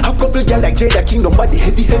spenny. I've couple girl like Jada King, nobody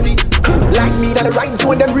heavy. Like me that the right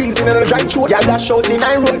zone, them reason and the right show. Girl that shout in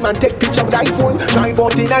I roll, man take picture with iPhone. Drive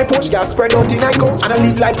out in I push, girl spread out in I go. And I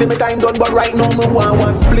live life till my time done, but right now me want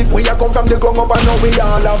one split. We a come from the ground up and now we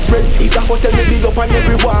all have bread. It's a hotel me big up on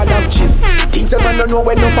every wall of cheese. Things that man don't know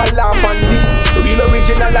when no fall laugh on this. Real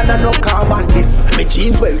original and I no carbon this. My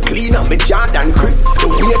jeans well clean and my Jordan Chris. The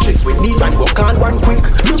waitress we need and work on one quick.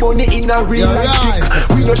 Me money in a real life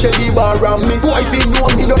kick. We no Shelly bar around me. Boy if you know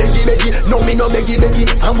me no beggy. No me no beggy.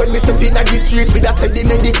 And when me step in at the streets with a steady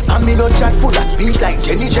medi, and me no chat full of speech like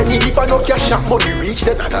Jenny. If I no cash up money reach,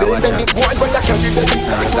 then I sell send it. Boy when I carry belly,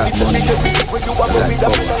 when you walk with a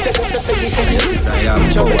tell them to send it.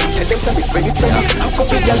 Tell them to be spending. I'm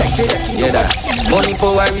coming here like Jada King. Yeah, that money,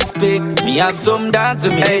 power, respect. Me have some dogs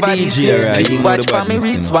and me everybody say. Right, you watch for me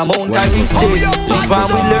reach, one mount I respect. Live and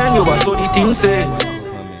we learn, you what so the thing say.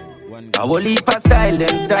 I will leap a style,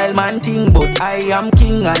 them style man thing. But I am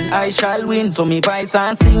king and I shall win. So me fight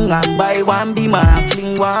and sing and buy one beamer and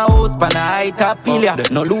fling one house pan a high top pillar.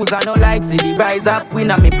 No loser, no like, see the rise up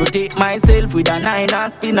winner. Me protect myself with a 9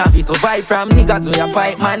 and spinner. Fi survive from niggas so you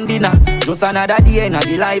fight man dinner. Just another day in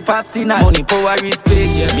the life of sinner. Money, power, respect.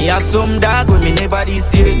 Yeah. Me have some dog when me never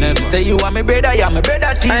this year. Never say you are my brother, you are my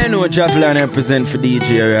brother too. I know Javlan represent for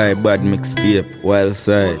DJ Rai, bad mixtape, wild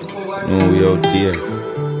side. No, we out there.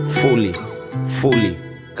 Fully.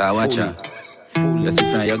 Cause watch out. You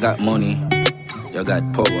see friend, you got money, you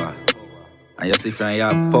got power. And you see friend, you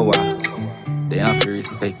have power. They have to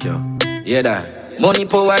respect you. Yeah that. Money,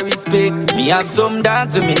 power, respect. Me have some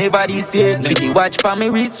dogs and me never this yet. Fi the watch for me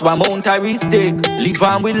wrist, one mount I respect. Live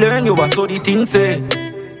and we learn, you what so the thing say.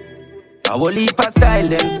 I will leap a style,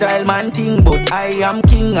 them style man thing. But I am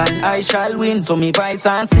king and I shall win. So me fight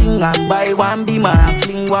and sing and buy one beamer and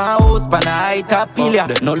fling one house pan a high top pillar.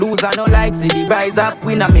 No loser, no like, see the rise up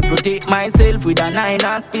winner. Me protect myself with a 9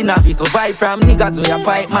 and spinner. Fi survive from niggas so you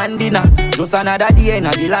fight man dinner. Just another day in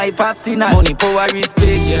the life of sinner. Money, power, respect.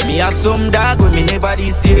 Yeah. Me have some dog when me never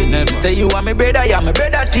this year. Never say you are my brother, you are my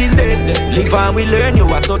brother till dead. Live and we learn, you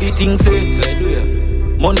what so the thing say.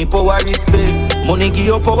 Money, power, respect. Money give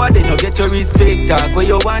you power, then you get your respect. Talk where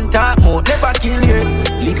you want talk, more never kill you.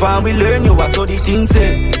 Live and we learn, you what so the thing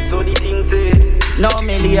say. So the thing say. Now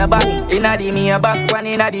me lay back, inna the me back, one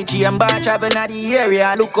inna the chamber, travel inna the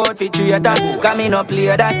area, look out for traitor. Come in up play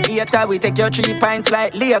that theater, we take your 3 pints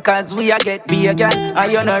like Lakers, we a get big girl.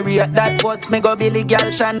 And you no rate that, but me go Billy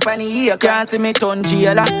girl, shan panny here. Can't see me turn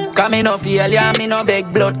jailer. Come in no failure, me no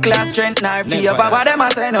beg blood class strength nor fever. What them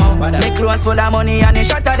a say no? Me clothes full of money and they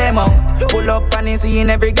shatter them out. Pull up and it's in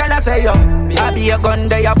every girl I say yo. I be a gun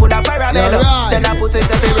there, you full of parabellum. Tell a pussy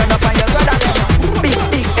to fi run up and you soda them.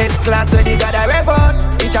 Big S-class where they got a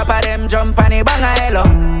revolt. Each up of them jump and they bang a hello.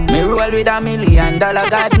 Me roll with $1 million,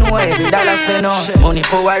 God know every dollar spend on. Money,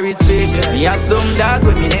 power, respect. Me have some dog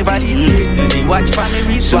when me never did. Me watch family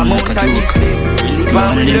reach one mount and respect. We live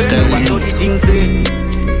and we learn what all the things say.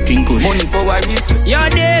 Money, power, respect. You're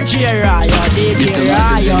DJ Rai,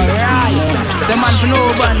 you're right. Some man for no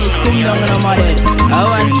bunnies come down on my head. I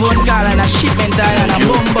want phone call and a shipment and a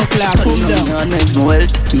bumbo clock come down. Makes my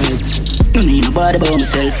wealth, mates. No need nobody but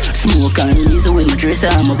myself. Smoke and release when my dress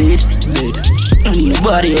and my bed. No need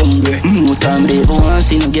nobody hungry. No time they ever want to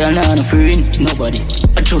see no girl, nah, no friend. Nobody.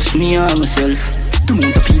 I trust me and myself. The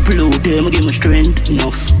amount of people out there, me give me strength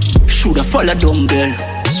enough. Shoulda follow dumbbell.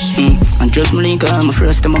 And just my link, I'm my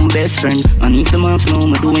first time, I'm my best friend. And if the marks know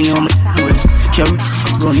me doing all my well, carry,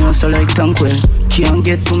 run your so like Tankwell. Can't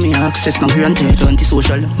get to me access, not granted.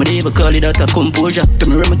 Anti-social, but they ever call it that a composure. Tell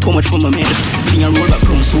me remember too much from my made. Clean and roll back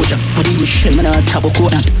from soldier. But they wish shell, me not have a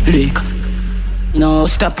coconut lake. You know,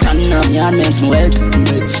 stop turning on me and makes my wealth.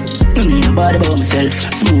 No need nobody but myself.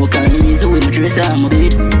 Smoke and release with my dress and my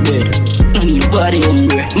bed. No need nobody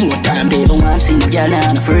hungry. More time they ever want to see no girl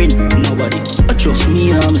and a friend. Nobody. I trust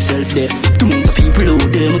me and myself deaf. The amount of people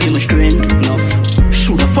out there, me give me strength enough.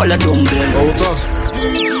 Shoulda follow dumbbell. Oh go.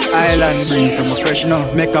 Island breeze, I'm fresh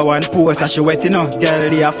now. Make a one pose and she wet enough. Girl,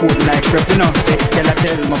 they a foot like prep enough. Ex-girl a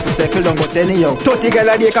tell me for circle down, but anyhow 30 girl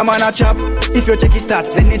a day come on a chop. If you check his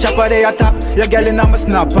stats, then the chopper they a top. Your girl in a my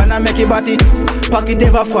snap and I make it body. Pocket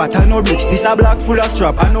ever fat, I no bricks. This a black full of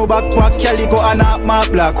strap. I no backpack, calico and a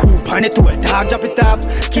mark black. Hoop on it to a dog, drop it up.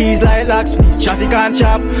 Keys like locksmith, traffic and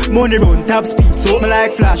chop. Money run top speed, so me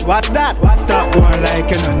like flash. What's that? Stop going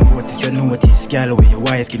like you no notice. You notice, girl, where your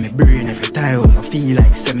wife give me brain every time. I feel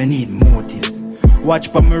like me need motives.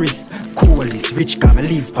 Watch pa my wrist, coolest. Rich come and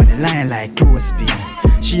leave pa the line like close speed.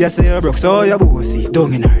 She a say you broke, so you bossy.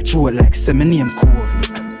 Dung in her throat like say me name Covey.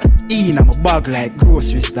 In a my bag like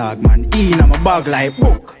groceries, dog man. In a my bag like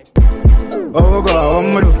book. Oh God, what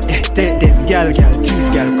me do? Take them girl,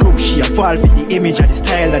 teeth, girl, crook. She a fall for the image of the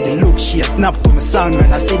style of the look. She a snap to my song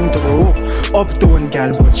and I sing to the hook. Uptown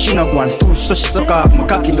girl, but she no go and stoosh. So she suck off my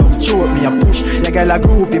cocky down throat, me a push. Your girl a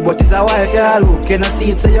groupie, but it's a wife, ya look. You know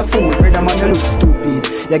see it, say you fool, brother man, you look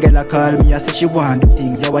stupid. Your girl a call me, I say she want do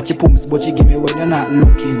things. You watch your pumps, but she give me when you're not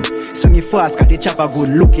looking. Swing it fast, cause the chopper good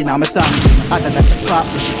looking. I'm a song, hotter than the pop,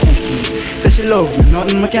 but she cooking. Say she love you,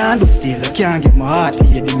 nothing I can't do still. I can't get my heart,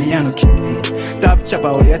 lady, me and no cupid. Top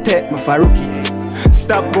chopper, where you take me for rookie.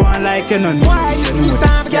 Stop going like you know. Why you know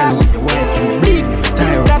this girl with your wife and the big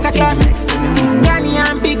time. Feel like swimming. Granny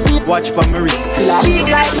and big me. Watch for my wrist. Leave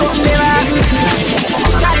like no never.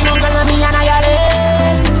 Carry no girl on me and I yell.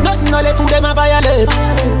 Nothing no left for them a violate.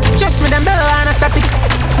 Just me them better and a static.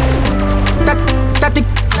 Static.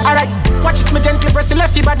 Alright, watch it, me gently press the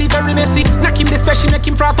lefty body very messy. Knock him this special, make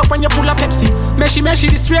him frat up when you pull a Pepsi. Meshy,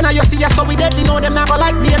 this trainer, you see us so we deadly. Know them never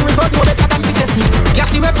like the end result, no better than to test me.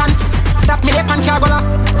 Gassy weapon, that me weapon can't go last.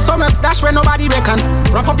 So me dash when nobody reckon.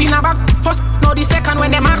 Wrap up in a bag, first, no the second. When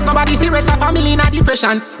them ask, nobody serious, a family in a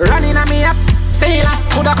depression. Running on me up, sailor,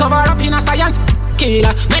 coulda cover up in a science.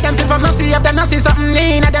 Killer. Make them flip up, no see if them no see something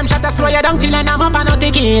in a them shot a slow you down till I'm up and no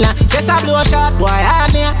tequila. Just a blow shot, boy,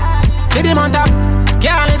 hardly. See them on top.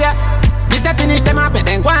 Can't live ya. This a finish them up,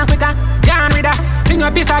 then go on quicker. Can't read her. Bring a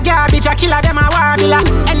piece of garbage, a killer them a war killer.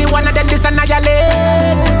 Any one of them this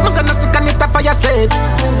annihilate. I'm gonna stick on it up for your straight.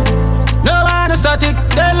 No one is static,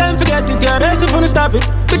 they'll let forget it. You're basic for the stop it.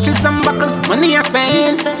 Bitches some buckles, money I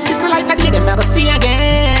spend. It's the light I did them never see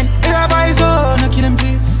again. If I is war, no kill him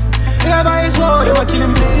please. If I is war, you kill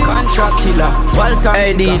him please. Contract killer, Walter.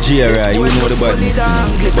 Hey DJ, right? You know the badness.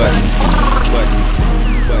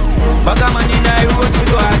 Bagaman in I road to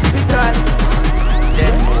go hospital.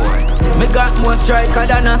 Dead boy. Me got more striker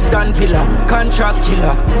than a stand villa. Contract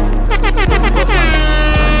killer.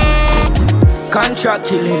 Contract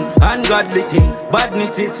killing, ungodly thing.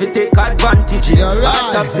 Badness is fi take advantages.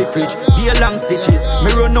 Autopsy fridge, be a long stitches.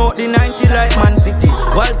 Me run out the 90 like Man City.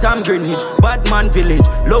 Waltham Greenwich, Badman Village.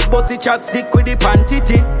 Love bossy chapstick with the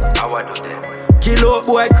pantity. How I do them? Kill out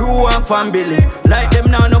boy crew and family. Like them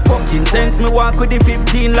now no fucking sense. Me walk with the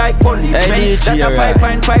 15 like police. Hey, that a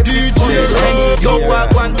 5.5 police. Yo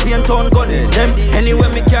walk one paint on guns. Them anywhere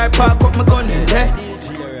me carry park up my gun in there.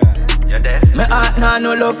 Me heart nah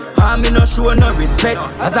no love, and me no show no respect.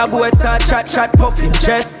 As a boy start chat puff him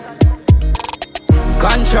chest.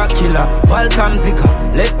 Contract killer, Waltham Zika.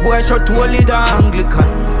 Left boy shot holy the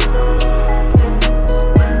Anglican.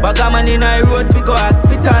 Bagaman in I road fi go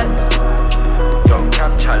hospital.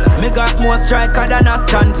 Me got more striker than a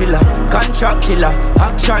stand villa. Contract killer,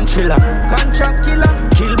 action thriller. Contract killer,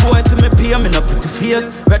 kill boy for me pay, me no put the face.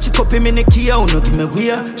 Ratchet up him in the key, no give me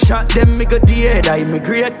wear. Shot them, me go the head, I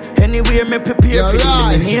immigrate. Anywhere me prepare for the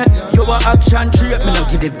eliminate. Yo a action trip, me no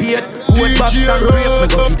give the bait. Wood box and rape, me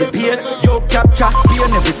go give the bait. Yo capture spear,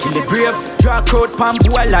 never kill the brave. Draw crowd pan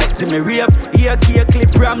boy like see me rave. Ear key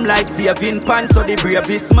clip ram like saving pants. So the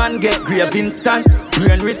bravest man get grave instant.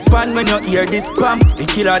 Brain respond when you hear this spam. The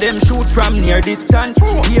killer them shoot from near distance.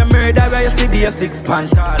 Be a murderer, you see be a 6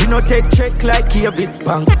 pants. We no take check like Kavis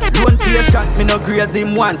Bank. Don't fear shot, me no graze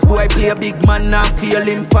him once. Boy play a big man now feel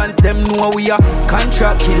him fans. Them know we are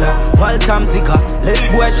contract killer. Waltham Zika.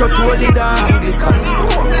 Let boy shot holy the Anglican.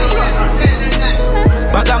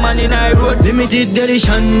 Bagaman in I road. Limited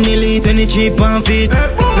edition, nearly 20 cheap and fit.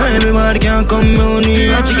 Everybody can come on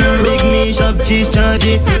me. Chicken big me, shop cheese charge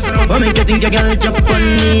it. What make you think you can jump on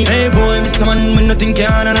me? Hey boy, Mr. Man, when nothing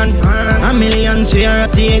can run. A million share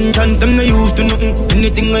at the enchant. I'm not used to nothing.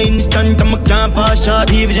 Anything I instant, I'm a can't pass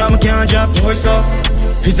shot. Even jam, I can't drop. What's up?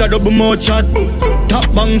 It's a double mode shot.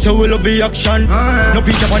 Top bang, so we love the action. No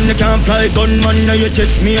Peter Pan, you can't fly gunman. Now you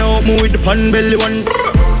chase me out, move with the pan belly one.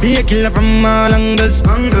 Be a killer from all angles.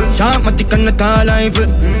 Sharp matic and not all life.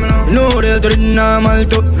 No real to the normal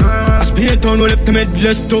too. I speak on left to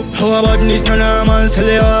medless too. How about this no normal? Sell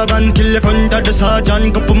the organ, kill the front of the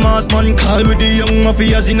sergeant. Couple mass man, call with the young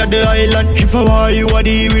mafias in the island. If I want you are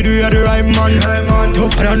the with you are the right man.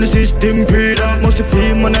 Tougher on the system, Peter. Must have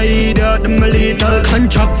fame when I eat out the lethal.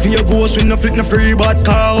 Contract for your ghost when no flip no free. But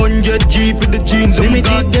car 100G for the jeans.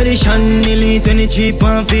 Limited edition, nearly 23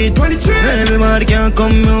 pound feet. 23. Everybody can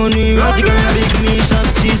come on me. Ratty can big me, shop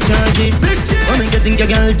cheese chargy. I'm getting a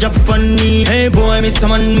girl drop on me. Hey boy, Mr.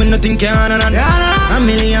 Man, me nothing can. A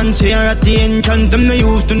million here at the entrance. I'm not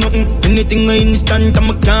used to nothing. Anything instant, I'm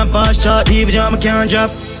a can't pass shot. Even I'm a can't drop.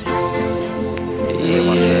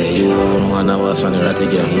 Yeah, you know one of us on the Ratty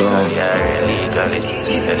gang low.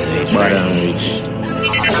 Bad and rich.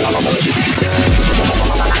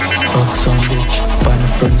 Fuck some bitch, pan the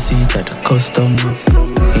front seat at the custom roof.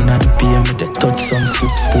 Inna the PM with the touch some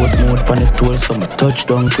script. Sport mode pan the tool so my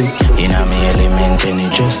touchdown quick. Inna me element and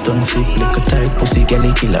it just done sick. Lick a tight pussy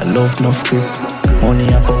galley killer love no grip. Money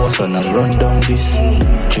and power son and run down this.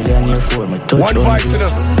 Trillion for my touchdown.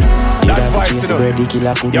 Did I have a chase where the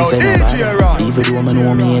killer couldn't say no bad. Even though I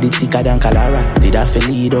know me it's sicker than Calara. Did I feel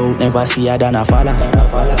lead out, never see her than a father.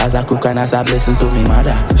 As a cook and as a blessing to me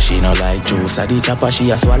mother. She no like juice, a the chopper she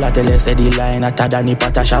a swallow. Tell her say the line at Tadani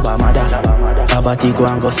Pata Shabba mother. Poverty go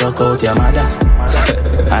and go suck out your mother.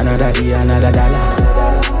 Another day, another dollar.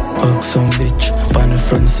 Fuck some bitch, pan the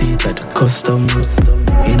front seat at the custom room.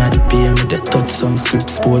 Inna the PM with the touch some script.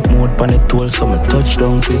 Sport mode pan the tool so my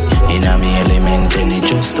touchdown quick. Inna me element and it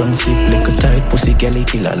just done sip. Lick a tight pussy galley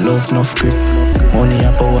killer love no grip. Money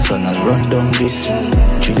and power son and run down this.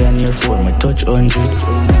 Trillion year for my touch 100.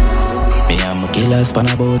 Me and my killer span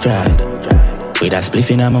about ride. With a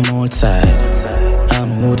spliff in my mouth side.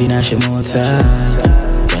 I'm holding a shim outside.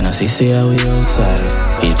 When I see how we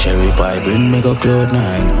outside. Eat cherry pie bring me go cloud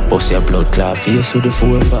 9. Bust your blood clot face with the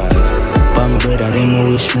 4-5. But my brother, they no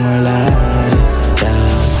wish more life.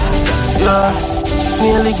 Yeah,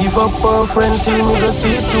 nearly give up our friend till me just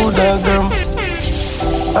see through dog them.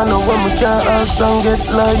 I know when we can't ask and get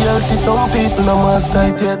loyalty, some people no must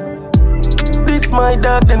tight yet. This my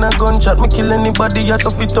dog, then a gunshot, me kill anybody as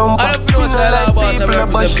of it thump. I don't know like people a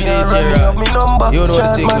bash me and run me up me number.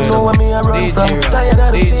 Chat man know where me a run from. Tired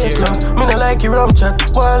of the fake love, me no like your rum chat.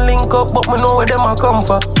 One link up, but me know where them a come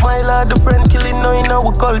from. My lad, the friend killing now in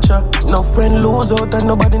our culture. No friend lose out and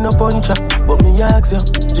nobody no puncher. But me ask you,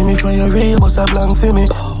 Jimmy for your real, boss a blank for me.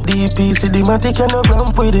 DP, cinematic and no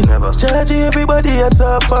ramp with it. Charge everybody as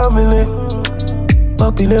a family.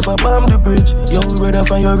 Papi never bomb the bridge. Young brother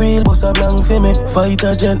for your real, boss a blank for me. Fight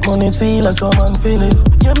a gent, money seal, a some man feel it.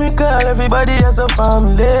 Yeah, me call everybody as a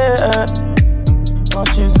family.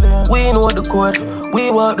 We know the code, we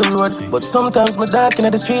walk the road. But sometimes me dark in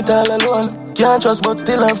the street all alone. Can't trust but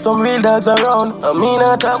still have some real dogs around. I mean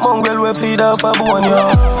I talk mongrel we feed off a bone, yo.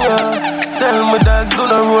 Yeah. Tell me dogs do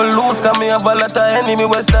not roll loose. Cause me have a lot of enemy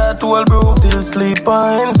we start to all bro. Still sleep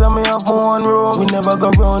on ends and me have more one room. We never go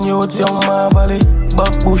round you, it's young Marvally.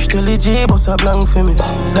 Back bush till the G bus a blank for me.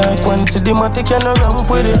 Dark one to the matic and a ramp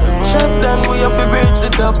with it. Shot down we have to reach the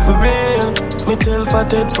top for real. Me tell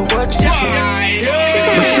Fathead for watch this shit.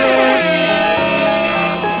 Me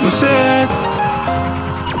set.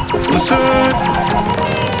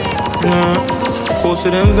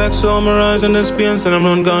 Posted them vex, so I'm rising the space. And I'm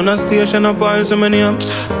run gone a station up high so many up.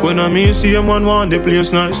 When I'm here, see them one the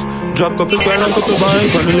place nice. Drop couple car and couple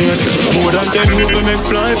bike on the lane. More than 10 years we make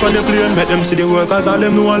fly on the plane. Make them see the workers, all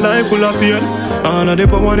them know a life full of pain. And I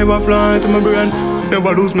dip one never fly to my brain.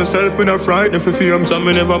 Never lose myself, me not frightened for fame. So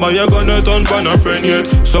me never buy a gun, I don't find a friend yet.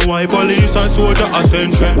 So why police and soldier are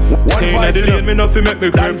sent trend? Saying that the lane me nothing make me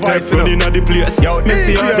grip text. Running at the place, me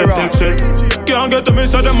see how them text it. Can't get to me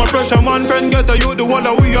so them a pressure. One friend get to you, the one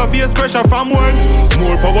that we have face pressure from when.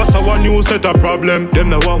 More power so one new set a problem.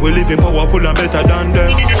 Them the one we living powerful and better than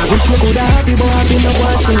them. Wish me coulda happy but I been no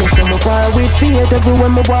one see me. So me part with faith everywhere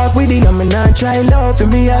me walk with it. And me not try love in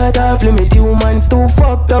me heart off limit. Humans too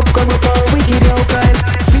fucked up cause we can't wicked out.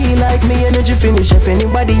 Feel like me energy finish. If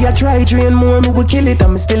anybody I try drain more, me will kill it.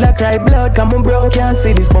 And me still I cry blood. Come on bro, can't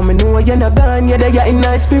see this. But me know you're not gone. Yeah, you're in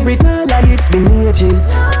my spirit. Nah, like it's been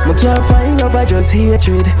ages. Me can't find love, I just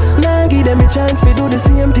hatred. Nah, give them a chance to do the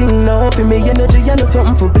same thing. Now for me energy, you know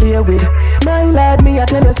something for play with. My lad, me I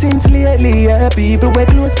tell you since lately. Yeah, people way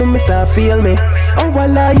close to me start feel me. Our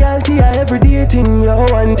loyalty a everyday thing, yo.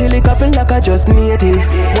 Until it feel like I just native.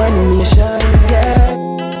 One nation, yeah.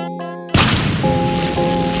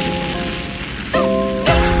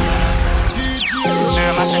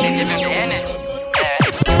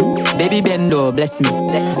 The baby bendo, bless me.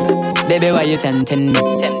 Baby, why you tempting me?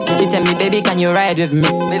 She tell me, baby, can you ride with me?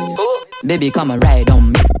 Baby, come and ride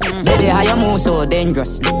on me. Baby, how you move so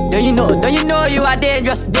dangerous? Don't you know you are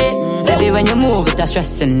dangerous, babe? Baby, when you move, it's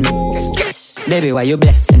stressing me. Baby, why you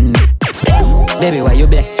blessing me? Baby, why you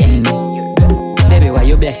blessing me? Baby, why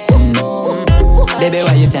you blessing me? Baby,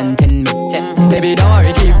 why you tempting me? Baby, don't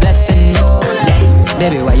worry, keep blessing me.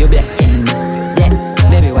 Baby, why you blessing me?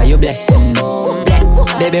 Baby, why you blessing me?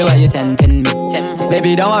 Baby, why you tempting me?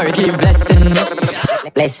 Baby, don't worry, keep blessing me.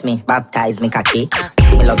 Bless me, baptize me cocky.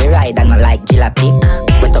 Me love you ride and I like jalopy.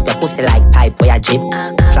 Wet up your pussy like pipe or your jeep.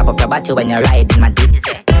 Slap up your body when you ride in my deep.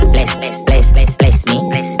 Bless me.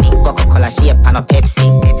 Coca-Cola shape and a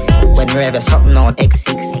Pepsi. When you ever something out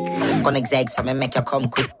X6. Connect zag so me make you come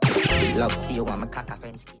quick. Love see you on my cock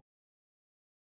French.